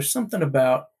of it. There's something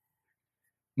about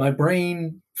my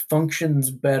brain functions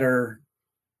better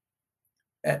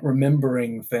at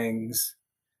remembering things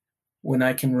when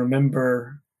I can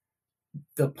remember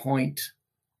the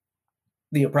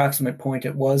approximate point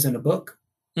it was in a book.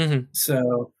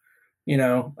 So, you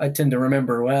know, I tend to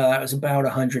remember, well, that was about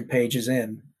 100 pages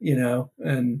in, you know,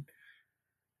 and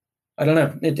I don't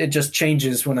know. It just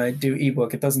changes when I do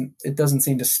ebook. It doesn't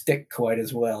seem to stick quite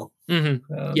as well.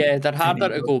 Yeah, they're harder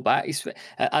to go back.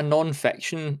 A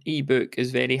non-fiction ebook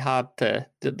is very hard to.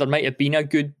 There might have been a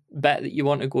good bit that you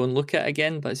want to go and look at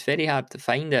again, but it's very hard to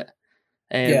find it.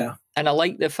 And I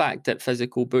like the fact that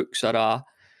physical books they're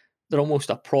almost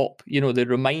a prop. You know, they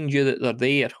remind you that they're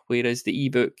there. Whereas the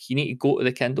ebook, you need to go to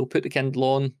the Kindle, put the Kindle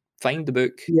on, find the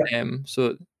book.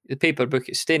 So the paper book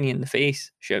is staring you in the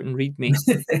face, shouting, "Read me."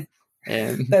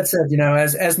 That said, you know,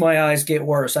 as my eyes get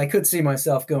worse, I could see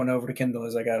myself going over to Kindle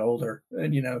as I got older,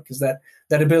 and you know, because that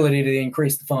ability to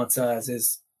increase the font size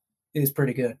is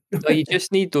pretty good. So you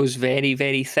just need those very,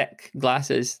 very thick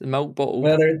glasses, the milk bottle.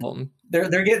 Well,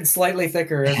 they're getting slightly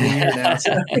thicker every year now.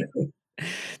 So.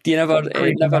 Do you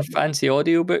never fancy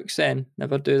audiobooks then?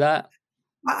 Never do that?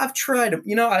 I've tried them.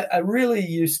 You know, I really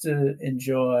used to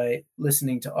enjoy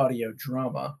listening to audio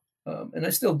drama, and I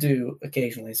still do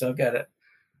occasionally. So I've got it.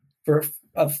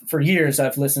 For years,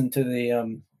 I've listened to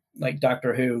the like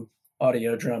Doctor Who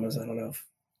audio dramas. I don't know if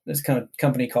there's kind of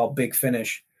company called Big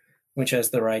Finish, which has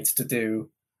the rights to do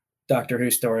Doctor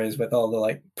Who stories with all the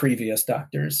like previous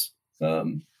doctors.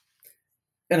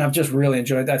 And I've just really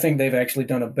enjoyed. I think they've actually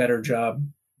done a better job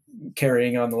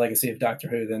carrying on the legacy of Doctor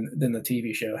Who than the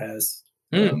TV show has.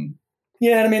 I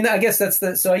mean, I guess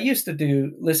so I used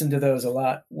to listen to those a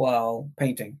lot while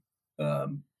painting,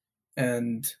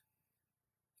 and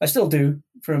I still do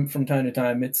from time to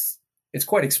time. It's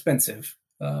quite expensive.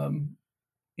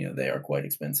 They are quite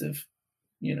expensive.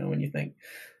 When you think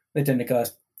they tend to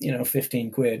cost,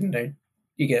 15 quid, and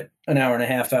you get an hour and a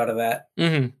half out of that.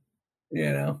 Mm-hmm.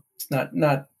 It's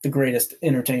not the greatest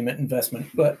entertainment investment,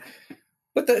 but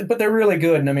they're really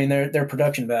good. And I mean, their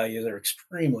production values are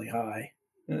extremely high.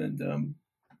 And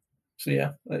so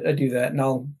yeah, I do that, and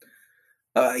I'll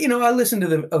I listen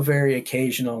to a very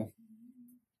occasional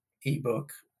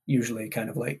ebook, usually kind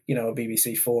of like a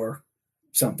BBC Four,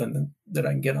 something that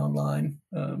I can get online.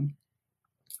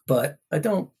 But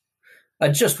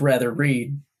I'd just rather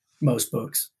read most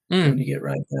books when you get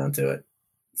right down to it.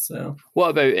 So, what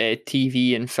about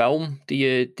TV and film? Do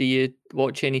you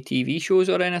watch any TV shows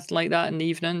or anything like that in the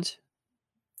evenings?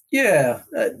 Yeah,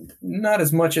 not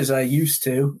as much as I used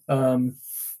to.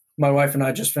 My wife and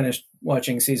I just finished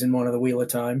watching season 1 of The Wheel of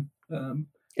Time,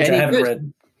 which I haven't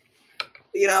read.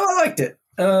 I liked it.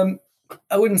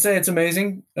 I wouldn't say it's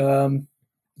amazing.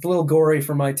 It's a little gory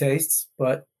for my tastes,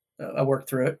 but I worked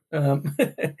through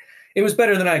it. It was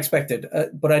better than I expected,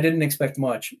 but I didn't expect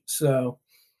much. So,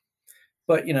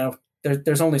 but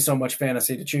there's only so much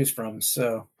fantasy to choose from.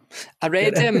 So I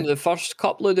read the first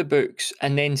couple of the books,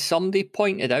 and then somebody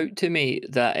pointed out to me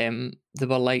that they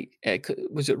were like,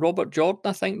 was it Robert Jordan,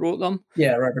 I think, wrote them?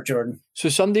 Yeah, Robert Jordan. So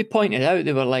somebody pointed out,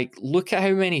 they were like, look at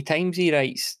how many times he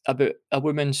writes about a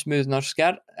woman smoothing her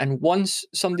skirt. And once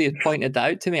somebody had pointed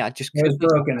that out to me, I just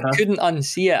couldn't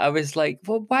unsee it. I was like,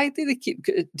 well, why do they keep,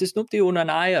 does nobody own an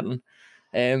iron?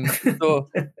 So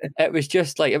it was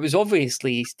just like, it was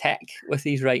obviously his tech with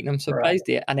his writing. I'm surprised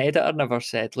an editor never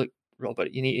said, look,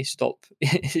 Robert, you need to stop.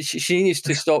 She needs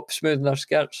to stop smoothing her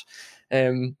skirts.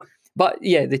 But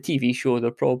yeah, the TV show,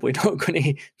 they're probably not going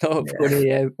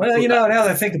to. Well, now that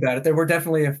I think about it, there were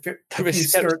definitely a few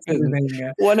skirts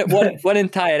moving. One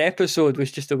entire episode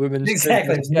was just a woman's.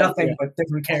 Exactly, it's nothing but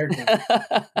different characters.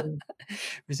 It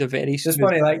was a very. It's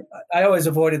funny. Like I always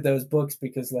avoided those books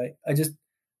because, like,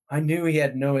 I knew he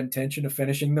had no intention of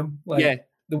finishing them. Like,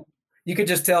 you could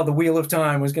just tell the Wheel of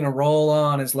Time was going to roll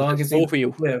on as long as he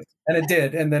lived, and it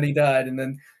did. And then he died, and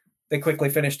then they quickly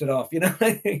finished it off.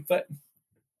 But.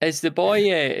 Is the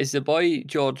boy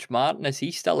George Martin? Is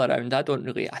he still around? I don't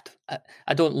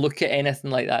look at anything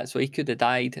like that, so he could have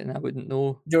died, and I wouldn't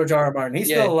know. George R. Martin, he's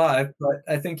still alive, but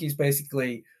I think he's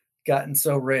basically gotten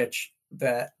so rich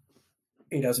that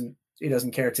he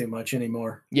doesn't care too much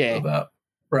anymore. About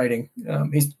writing.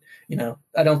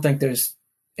 I don't think there's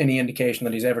any indication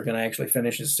that he's ever going to actually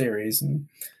finish his series. And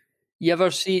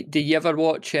did you ever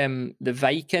watch the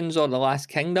Vikings or The Last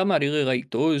Kingdom? I really liked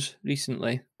those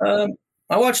recently.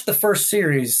 I watched the first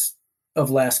series of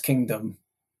Last Kingdom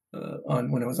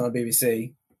when it was on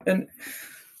BBC, and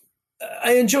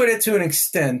I enjoyed it to an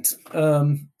extent.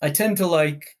 I tend to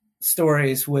like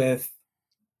stories with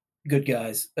good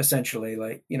guys, essentially,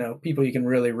 like people you can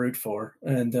really root for,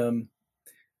 and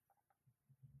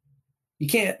you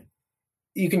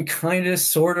can kind of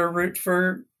sort of root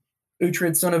for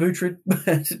Uhtred, son of Uhtred,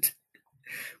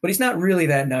 but he's not really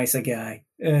that nice a guy,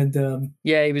 and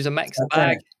he was a mixed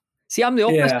bag. See, I'm the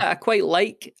opposite. Yeah. I quite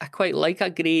like a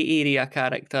grey area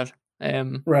character.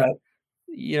 Right.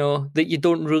 That you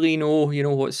don't really know,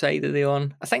 what side are they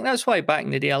on. I think that's why back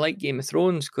in the day I liked Game of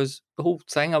Thrones, because the whole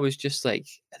thing I was just like,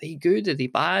 are they good? Are they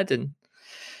bad? And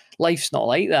life's not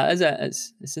like that, is it?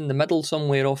 It's in the middle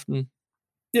somewhere often.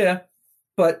 Yeah,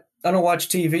 but I don't watch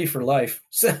TV for life.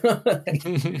 So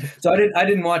I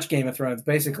didn't watch Game of Thrones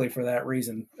basically for that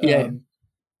reason. Yeah.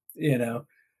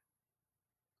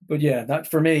 But yeah, not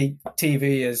for me.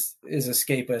 TV is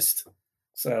escapist.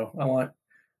 So I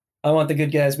want the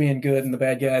good guys being good and the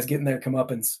bad guys getting their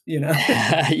comeuppance.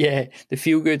 Yeah, the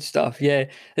feel good stuff. Yeah,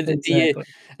 exactly.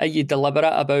 Are you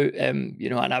deliberate about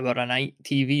an hour a night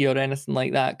TV or anything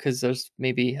like that? Because there's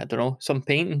maybe some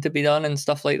painting to be done and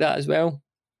stuff like that as well.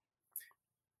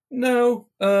 No,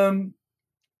 I'm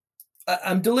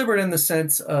deliberate in the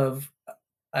sense of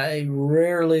I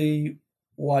rarely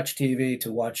watch TV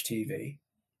to watch TV.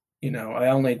 I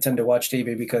only tend to watch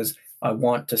TV because I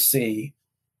want to see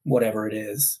whatever it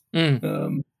is.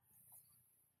 So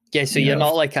you're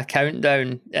not like a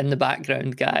countdown in the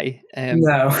background guy.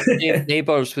 No.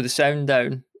 Neighbours with the sound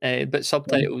down, but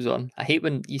subtitles on. I hate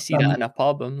when you see that in a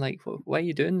pub. I'm like, why are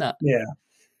you doing that? Yeah.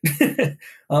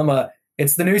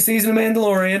 It's the new season of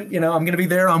Mandalorian. I'm going to be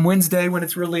there on Wednesday when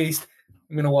it's released.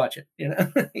 I'm going to watch it,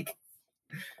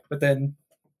 But then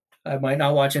I might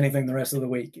not watch anything the rest of the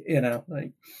week,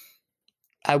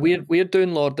 We're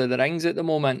doing Lord of the Rings at the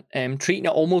moment, treating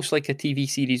it almost like a TV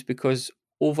series, because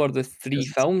over the 3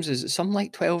 films, is it something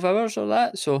like 12 hours or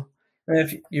that? So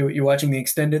If you're watching the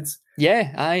extendeds?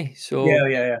 Yeah, aye. So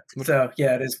Yeah. So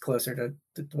yeah, it is closer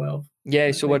to 12. yeah,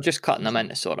 I so we're think. just cutting them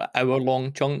into sort of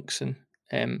hour-long chunks,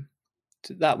 and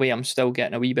that way I'm still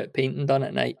getting a wee bit painting done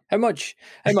at night. How much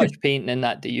painting in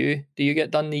that do you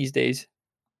get done these days?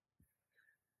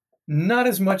 Not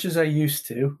as much as I used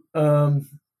to.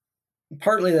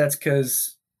 Partly that's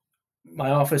because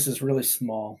my office is really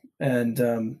small,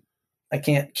 and I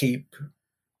can't keep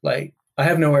I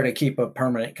have nowhere to keep a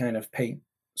permanent kind of paint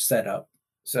setup.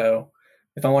 So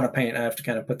if I want to paint, I have to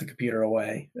kind of put the computer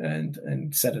away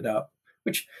and set it up,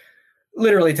 which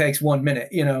literally takes 1 minute,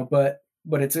 but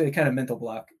it's a kind of mental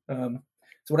block. So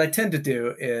what I tend to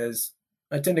do is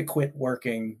I tend to quit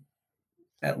working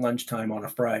at lunchtime on a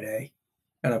Friday,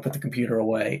 and I put the computer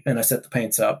away and I set the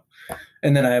paints up,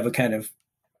 and then I have a kind of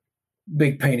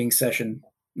big painting session.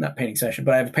 Not painting session,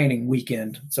 but I have a painting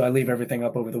weekend. So I leave everything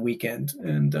up over the weekend,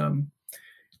 and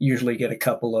usually get a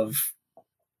couple of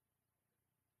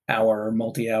hour or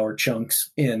multi-hour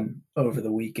chunks in over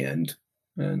the weekend.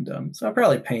 And so I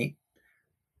probably paint.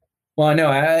 Well, I know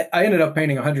I ended up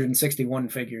painting 161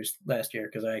 figures last year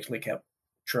because I actually kept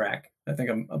track. I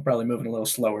think I'm probably moving a little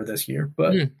slower this year,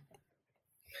 but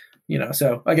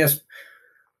so I guess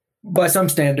by some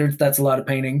standards that's a lot of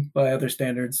painting. By other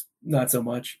standards, not so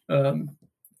much.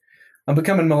 I'm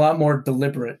becoming a lot more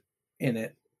deliberate in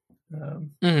it,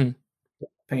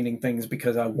 painting things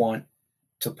because I want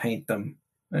to paint them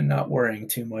and not worrying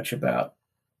too much about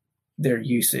their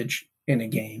usage in a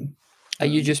game. Are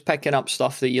you just picking up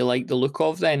stuff that you like the look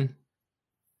of then?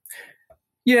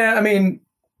 Yeah, I mean,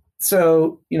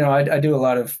 so, I do a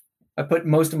lot of, I put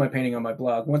most of my painting on my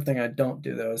blog. One thing I don't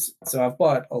do though is, so I've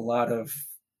bought a lot of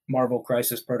Marvel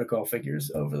Crisis Protocol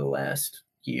figures over the last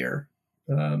year.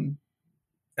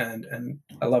 And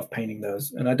I love painting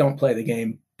those, and I don't play the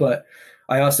game, but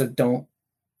I also don't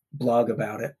blog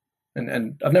about it.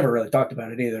 And I've never really talked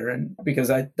about it either. And because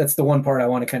that's the one part I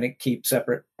want to kind of keep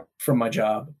separate from my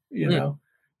job, and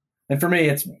for me,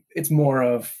 it's more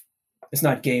of, it's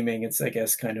not gaming. It's, I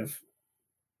guess, kind of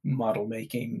model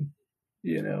making,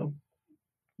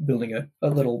 building a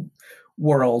little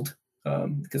world.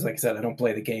 Because like I said, I don't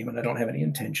play the game and I don't have any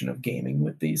intention of gaming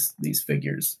with these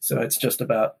figures. So it's just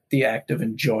about the act of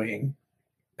enjoying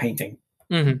painting.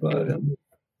 But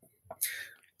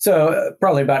so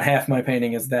probably about half my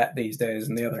painting is that these days,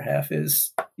 and the other half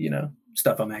is,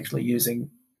 stuff I'm actually using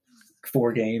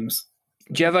for games.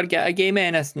 Do you ever get a game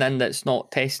anything in that's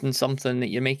not testing something that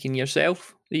you're making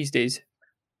yourself these days?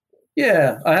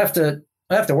 Yeah, I have to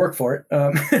work for it.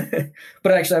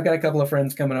 But actually, I've got a couple of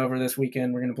friends coming over this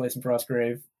weekend. We're going to play some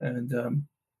Frostgrave, and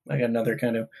I got another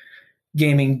kind of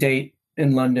gaming date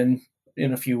in London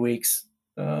in a few weeks.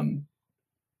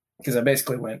 Because I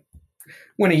basically went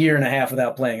a year and a half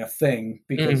without playing a thing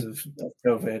because of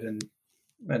COVID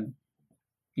and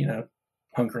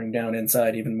hunkering down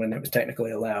inside even when it was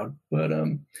technically allowed. But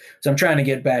so I'm trying to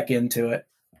get back into it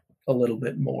a little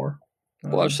bit more.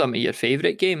 What are some of your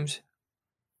favorite games?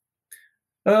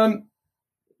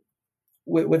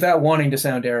 Without wanting to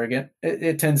sound arrogant,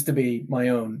 it tends to be my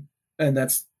own, and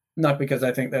that's not because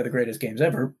I think they're the greatest games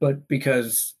ever, but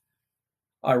because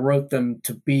I wrote them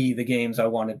to be the games I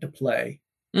wanted to play.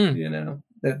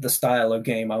 The style of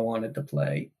game I wanted to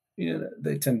play.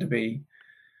 They tend to be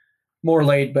more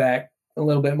laid back, a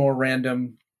little bit more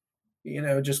random.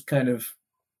 Just kind of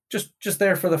just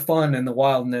there for the fun and the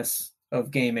wildness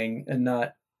of gaming, and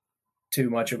not too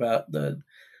much about the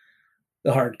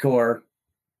hardcore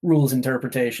rules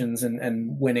interpretations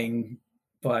and winning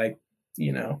by,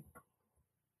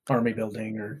 army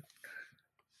building or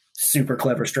super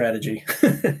clever strategy.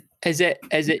 Is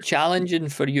it challenging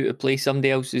for you to play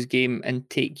somebody else's game and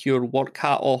take your work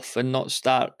hat off and not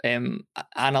start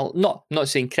not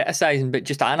saying criticizing, but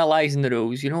just analyzing the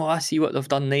rules? I see what they've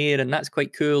done there, and that's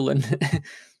quite cool, and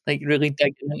like really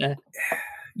digging into it.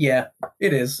 Yeah,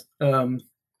 it is.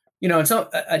 It's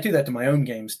not, I do that to my own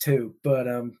games too, but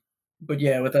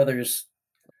yeah, with others,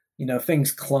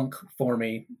 things clunk for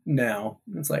me now.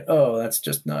 It's like, oh, that's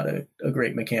just not a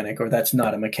great mechanic, or that's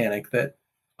not a mechanic that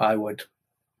I would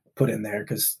put in there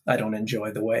because I don't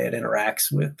enjoy the way it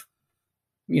interacts with,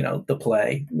 the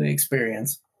play, the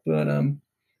experience. But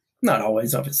not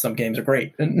always. Some games are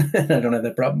great, and I don't have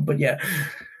that problem. But yeah,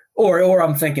 or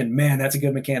I'm thinking, man, that's a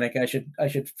good mechanic. I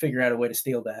should figure out a way to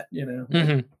steal that.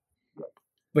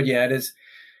 But yeah,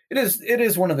 it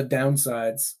is one of the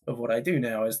downsides of what I do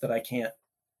now, is that I can't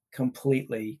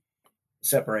completely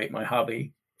separate my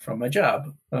hobby from my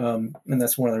job. And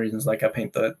that's one of the reasons, like, I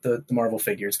paint the Marvel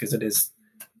figures, because it is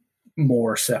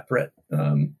more separate.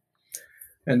 And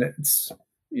it's,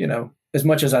 as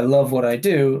much as I love what I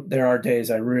do, there are days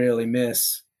I really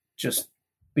miss just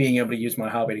being able to use my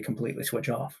hobby to completely switch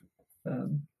off,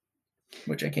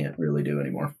 which I can't really do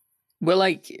anymore. Well,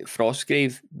 like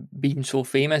Frostgrave being so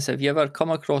famous, have you ever come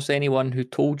across anyone who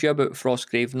told you about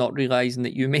Frostgrave not realising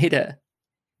that you made it?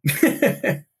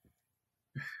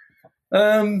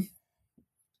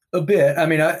 A bit. I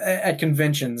mean, at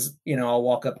conventions, I'll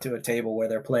walk up to a table where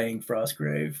they're playing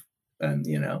Frostgrave, and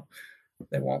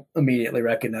they won't immediately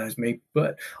recognize me.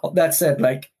 But that said,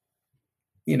 like,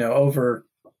 over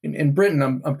in Britain,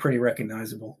 I'm pretty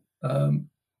recognizable.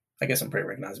 I guess I'm pretty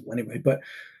recognizable anyway. But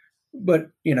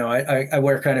I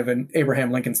wear kind of an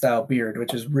Abraham Lincoln style beard,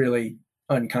 which is really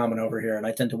uncommon over here, and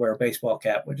I tend to wear a baseball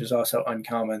cap, which is also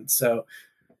uncommon. So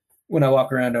when I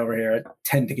walk around over here, I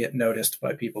tend to get noticed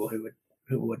by people who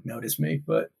would notice me.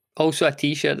 But also a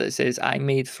T-shirt that says "I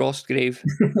made Frostgrave."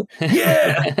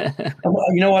 Yeah,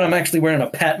 you know what? I'm actually wearing a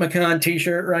Pat McCann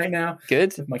T-shirt right now.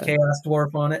 Good, with my Chaos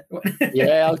Dwarf on it.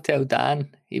 Yeah, I'll tell Dan.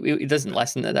 He doesn't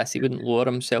listen to this. He wouldn't lower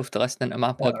himself to listening to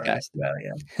my podcast. Well,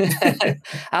 yeah.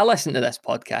 I listen to this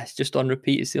podcast just on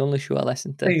repeat. It's the only show I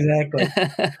listen to. Exactly.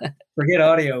 Forget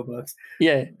audiobooks.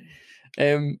 Yeah.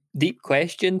 Deep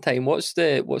question time. What's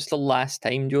the last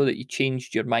time, Joe, that you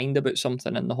changed your mind about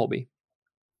something in the hobby?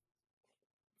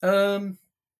 All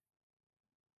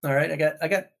right, I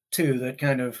got two that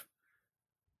kind of,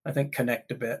 I think,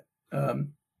 connect a bit.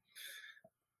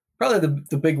 Probably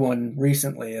the big one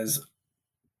recently is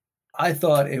I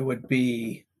thought it would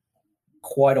be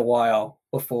quite a while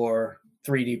before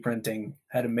 3D printing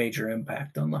had a major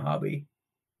impact on the hobby,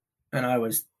 and I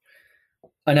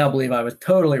now believe I was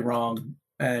totally wrong,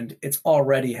 and it's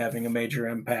already having a major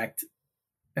impact,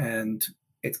 and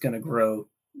it's going to grow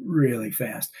really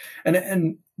fast.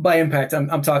 And by impact,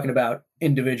 I'm talking about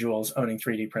individuals owning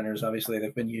 3D printers. Obviously,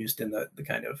 they've been used in the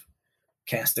kind of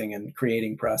casting and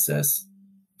creating process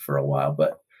for a while,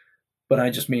 but I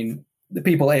just mean the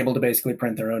people able to basically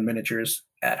print their own miniatures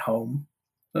at home.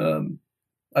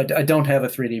 I don't have a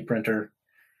 3D printer.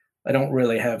 I don't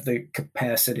really have the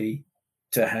capacity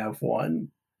to have one,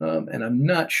 and I'm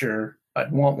not sure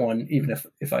I'd want one even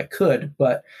if I could.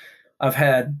 But I've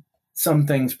had some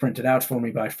things printed out for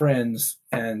me by friends,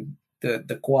 and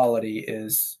the quality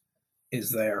is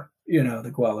there.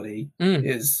 The quality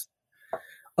is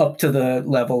up to the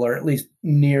level, or at least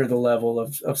near the level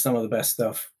of some of the best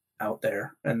stuff out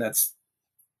there, and that's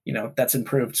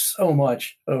improved so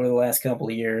much over the last couple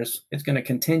of years. It's going to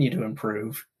continue to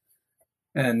improve,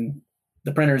 and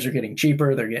the printers are getting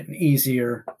cheaper, they're getting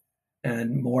easier,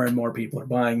 and more people are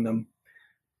buying them,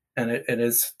 and it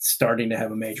is starting to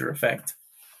have a major effect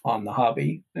on the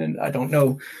hobby. And I don't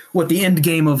know what the end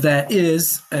game of that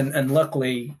is, and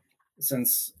luckily,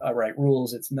 since I write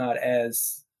rules, it's not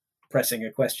as pressing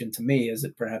a question to me as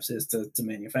it perhaps is to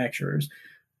manufacturers,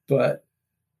 but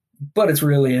it's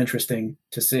really interesting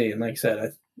to see. And like I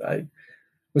said, I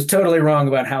was totally wrong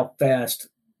about how fast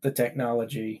the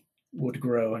technology would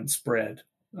grow and spread.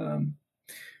 From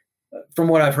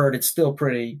what I've heard, it's still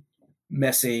pretty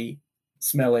messy,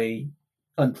 smelly,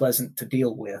 unpleasant to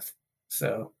deal with.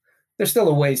 So there's still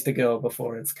a ways to go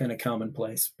before it's kind of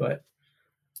commonplace. But,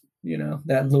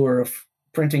 that lure of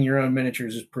printing your own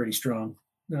miniatures is pretty strong.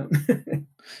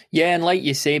 Yeah, and like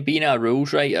you say, being a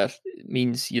rules writer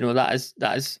means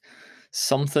that is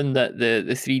something that the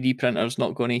 3D printer is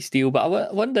not going to steal. But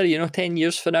I wonder, 10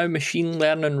 years from now, machine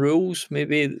learning rules,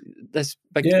 maybe this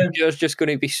big computer is just going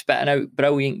to be spitting out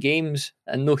brilliant games,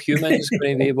 and no human is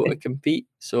going to be able to compete.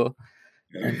 So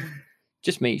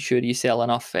just make sure you sell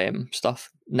enough stuff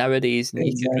nowadays, and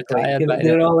you could retire. Get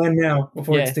it all in now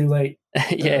before it's too late.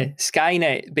 Yeah,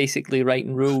 Skynet basically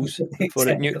writing rules before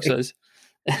it nukes us.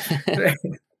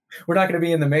 We're not going to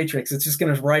be in the Matrix. It's just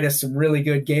going to write us some really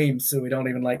good games so we don't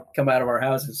even come out of our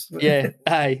houses. Yeah,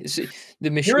 aye. So the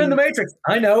machine... You're in the Matrix.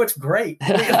 I know, it's great.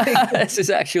 This is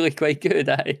actually quite good,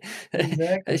 aye.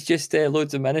 Exactly. It's just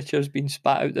loads of miniatures being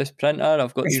spat out this printer.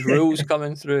 I've got these rules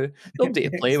coming through. Nobody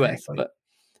to play with, but...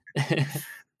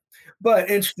 But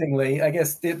interestingly, I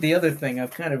guess the other thing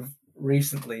I've kind of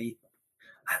recently...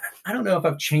 I don't know if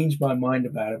I've changed my mind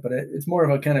about it, but it's more of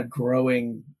a kind of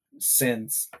growing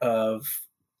sense of...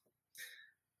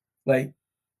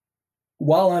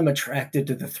 while I'm attracted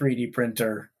to the 3D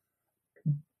printer,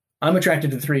 I'm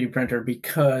attracted to the 3D printer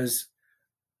because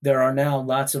there are now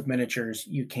lots of miniatures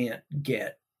you can't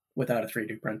get without a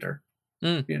 3D printer,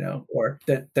 or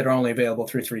that are only available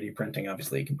through 3D printing.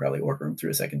 Obviously, you can probably order them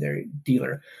through a secondary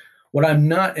dealer. What I'm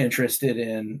not interested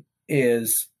in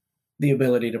is the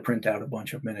ability to print out a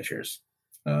bunch of miniatures,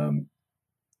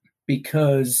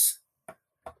 because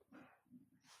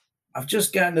I've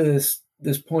just gotten to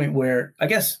this point where I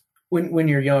guess when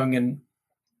you're young and,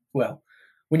 well,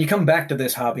 when you come back to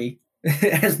this hobby,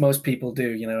 as most people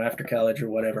do, after college or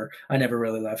whatever. I never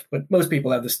really left, but most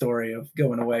people have the story of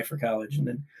going away for college and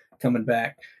then coming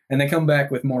back. And they come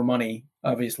back with more money,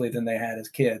 obviously, than they had as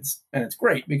kids. And it's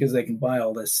great because they can buy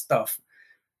all this stuff.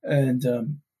 And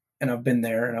I've been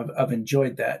there and I've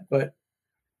enjoyed that. But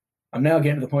I'm now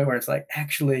getting to the point where it's like,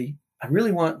 actually, I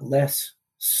really want less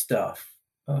stuff.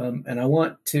 And I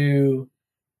want to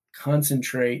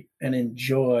concentrate and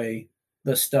enjoy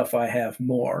the stuff I have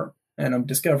more. And I'm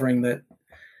discovering that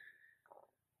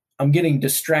I'm getting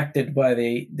distracted by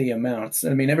the amounts.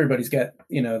 I mean, everybody's got,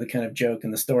 the kind of joke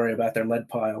and the story about their lead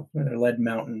pile, or their lead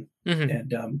mountain.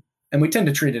 Mm-hmm. And we tend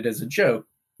to treat it as a joke.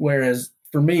 Whereas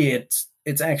for me, it's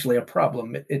actually a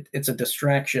problem. It's a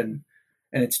distraction,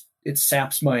 and it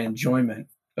saps my enjoyment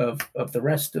of the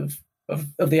rest of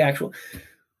the actual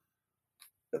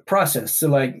process. So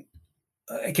like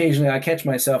occasionally I catch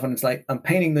myself and it's like, I'm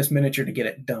painting this miniature to get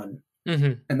it done.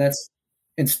 Mm-hmm. And that's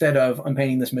instead of I'm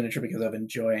painting this miniature because I'm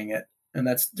enjoying it. And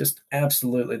that's just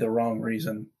absolutely the wrong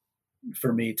reason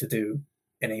for me to do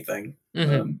anything.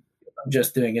 Mm-hmm. I'm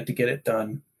just doing it to get it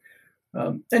done.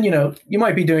 And you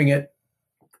might be doing it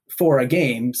for a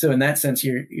game. So in that sense,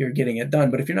 you're getting it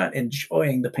done. But if you're not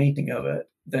enjoying the painting of it,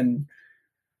 then,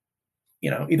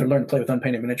 either learn to play with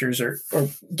unpainted miniatures or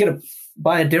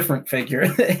buy a different figure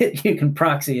that you can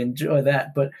proxy, enjoy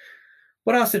that. But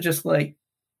also just like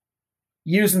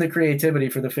using the creativity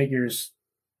for the figures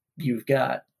you've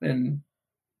got. And,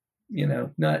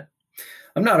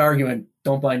 I'm not arguing,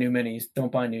 don't buy new minis,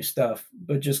 don't buy new stuff,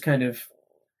 but just kind of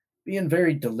being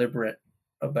very deliberate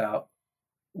about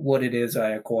what it is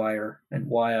I acquire and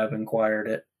why I've acquired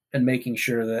it, and making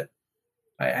sure that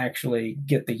I actually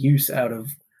get the use out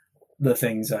of the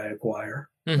things I acquire.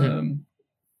 Mm-hmm.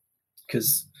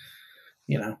 'Cause,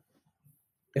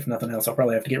 if nothing else, I'll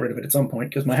probably have to get rid of it at some point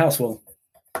because my house will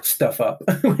stuff up,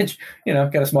 which,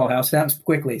 I've got a small house. It happens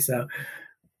quickly. So,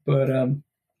 but,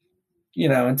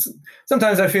 and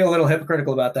sometimes I feel a little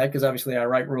hypocritical about that because obviously I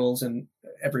write rules and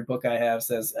every book I have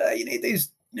says, you need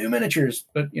these new miniatures.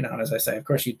 But, as I say, of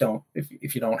course you don't.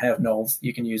 If you don't have gnolls,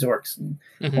 you can use orcs and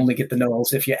mm-hmm. only get the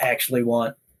gnolls if you actually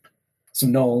want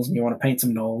some gnolls and you want to paint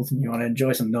some gnolls and you want to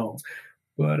enjoy some gnolls.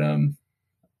 But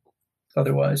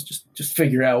otherwise, just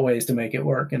figure out ways to make it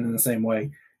work. And in the same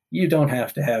way, you don't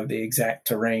have to have the exact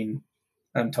terrain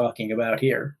I'm talking about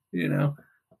here.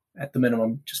 At the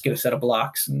minimum, just get a set of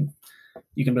blocks and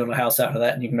you can build a house out of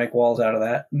that, and you can make walls out of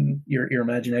that, and your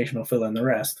imagination will fill in the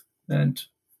rest. And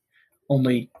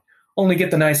only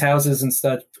get the nice houses and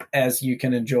stuff as you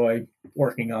can enjoy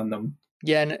working on them.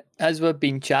 Yeah, and as we've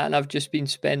been chatting, I've just been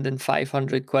spending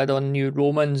 500 quid on new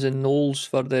Romans and gnolls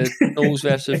for the Gnolls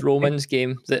versus Romans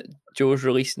game that Joe's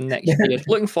releasing next year.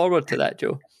 Looking forward to that,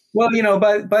 Joe. Well,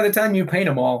 by the time you paint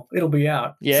them all, it'll be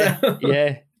out. Yeah, so.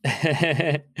 Yeah.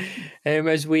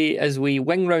 As we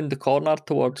wing round the corner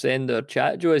towards the end of our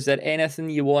chat, Joe, is there anything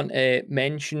you want to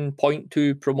mention, point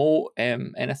to, promote,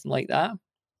 anything like that?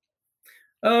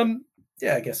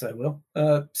 Yeah, I guess I will.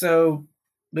 So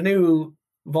the new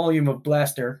volume of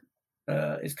Blaster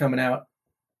is coming out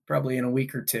probably in a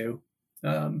week or two,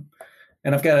 and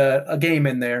I've got a game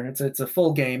in there. It's a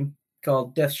full game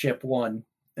called Deathship 1,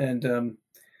 and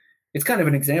it's kind of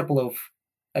an example of,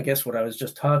 I guess, what I was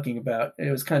just talking about. It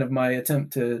was kind of my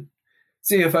attempt to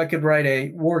see if I could write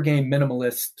a war game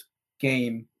minimalist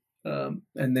game. And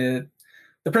the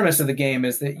premise of the game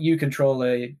is that you control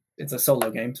it's a solo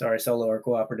game, solo or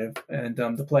cooperative. And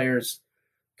the players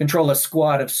control a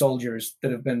squad of soldiers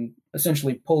that have been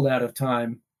essentially pulled out of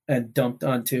time and dumped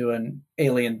onto an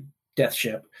alien death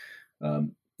ship.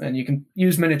 And you can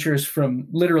use miniatures from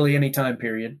literally any time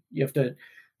period. You have to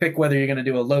pick whether you're going to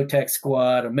do a low-tech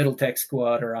squad, a middle-tech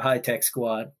squad, or a high-tech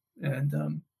squad.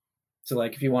 And so,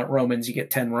 like, if you want Romans, you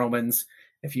get 10 Romans.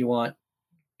 If you want,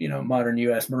 modern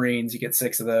U.S. Marines, you get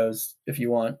 6 of those. If you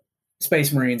want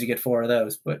Space Marines, you get 4 of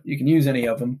those. But you can use any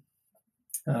of them.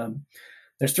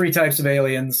 There's 3 types of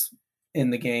aliens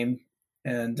in the game.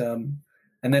 And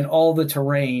then all the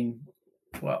terrain,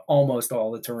 well, almost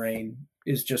all the terrain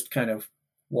is just kind of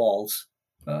walls.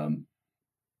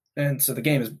 And so the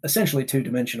game is essentially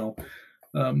 2-dimensional,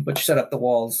 but you set up the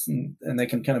walls and they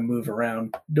can kind of move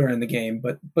around during the game.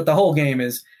 But the whole game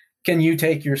is, can you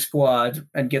take your squad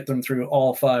and get them through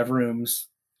all 5 rooms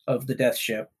of the death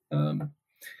ship? And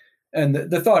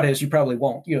the thought is you probably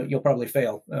won't. You'll probably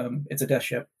fail. It's a death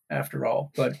ship after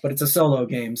all, but it's a solo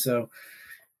game, so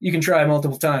you can try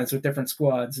multiple times with different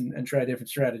squads and try different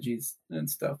strategies and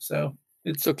stuff. So.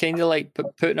 It's so kind of like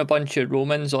putting a bunch of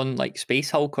Romans on like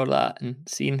Space Hulk or that and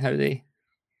seeing how they...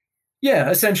 Yeah,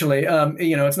 essentially.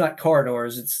 It's not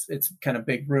corridors; it's kind of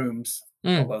big rooms.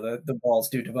 Although the walls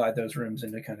do divide those rooms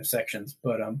into kind of sections,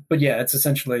 but yeah, it's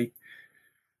essentially,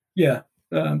 yeah.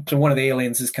 So one of the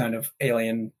aliens is kind of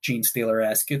alien Gene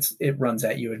Stealer-esque. It runs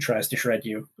at you and tries to shred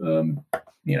you.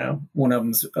 One of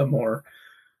them's a more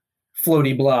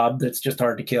floaty blob that's just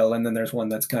hard to kill, and then there's one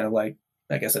that's kind of like,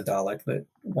 I guess, a Dalek that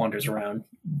wanders around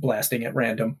blasting at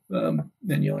random.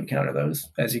 Then you'll encounter those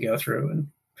as you go through and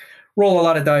roll a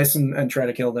lot of dice and try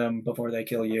to kill them before they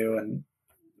kill you and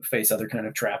face other kind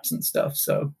of traps and stuff.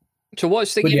 So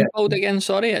what's the game called again?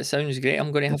 Sorry, it sounds great.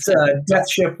 I'm going to have to... Death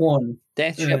Ship 1.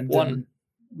 Death Ship 1.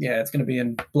 Yeah, it's going to be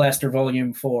in Blaster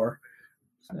Volume 4.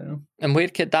 So. And where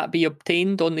could that be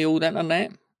obtained on the old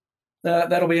internet?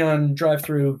 That'll be on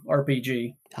Drive-Thru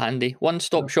RPG. Handy.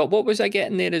 One-stop shop. What was I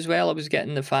getting there as well? I was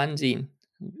getting the fanzine.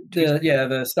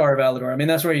 The Star of Alador. I mean,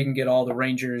 that's where you can get all the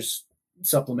Rangers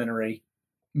supplementary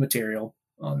material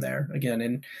on there. Again,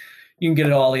 and you can get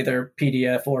it all either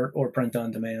PDF or print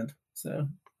on demand. So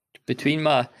between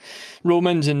my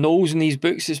Romans and Knowles and these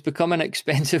books, it's become an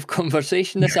expensive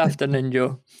conversation this afternoon,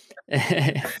 Joe.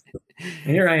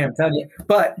 Here I am telling you.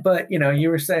 But you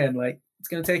were saying, like, it's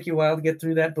going to take you a while to get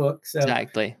through that book. So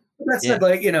exactly. That's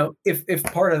like, if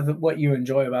part of what you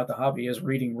enjoy about the hobby is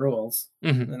reading rules,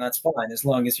 then that's fine, as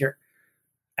long as you're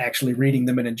actually reading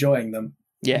them and enjoying them.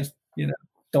 Yeah. Just,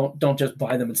 don't just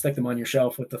buy them and stick them on your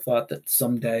shelf with the thought that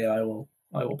someday I will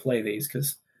play these.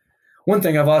 Because one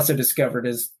thing I've also discovered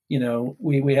is,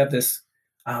 we have this,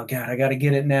 oh God, I got to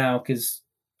get it now, because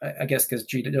I guess because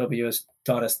GW has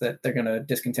taught us that they're going to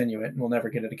discontinue it and we'll never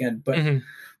get it again. But the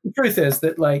truth is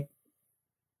that, like,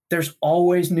 there's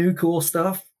always new cool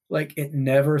stuff. Like, it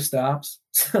never stops.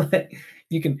 So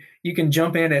you can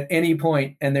jump in at any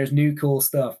point and there's new cool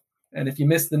stuff. And if you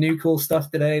miss the new cool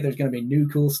stuff today, there's going to be new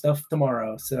cool stuff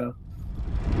tomorrow. So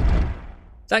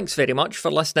thanks very much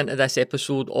for listening to this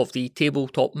episode of the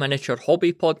Tabletop Miniature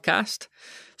Hobby Podcast.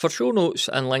 For show notes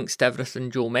and links to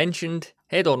everything Joe mentioned,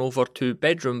 head on over to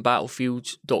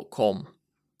bedroombattlefields.com.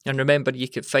 And remember, you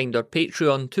can find our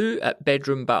Patreon too at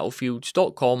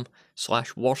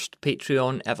bedroombattlefields.com/worst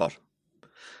Patreon ever.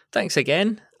 Thanks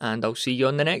again, and I'll see you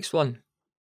on the next one.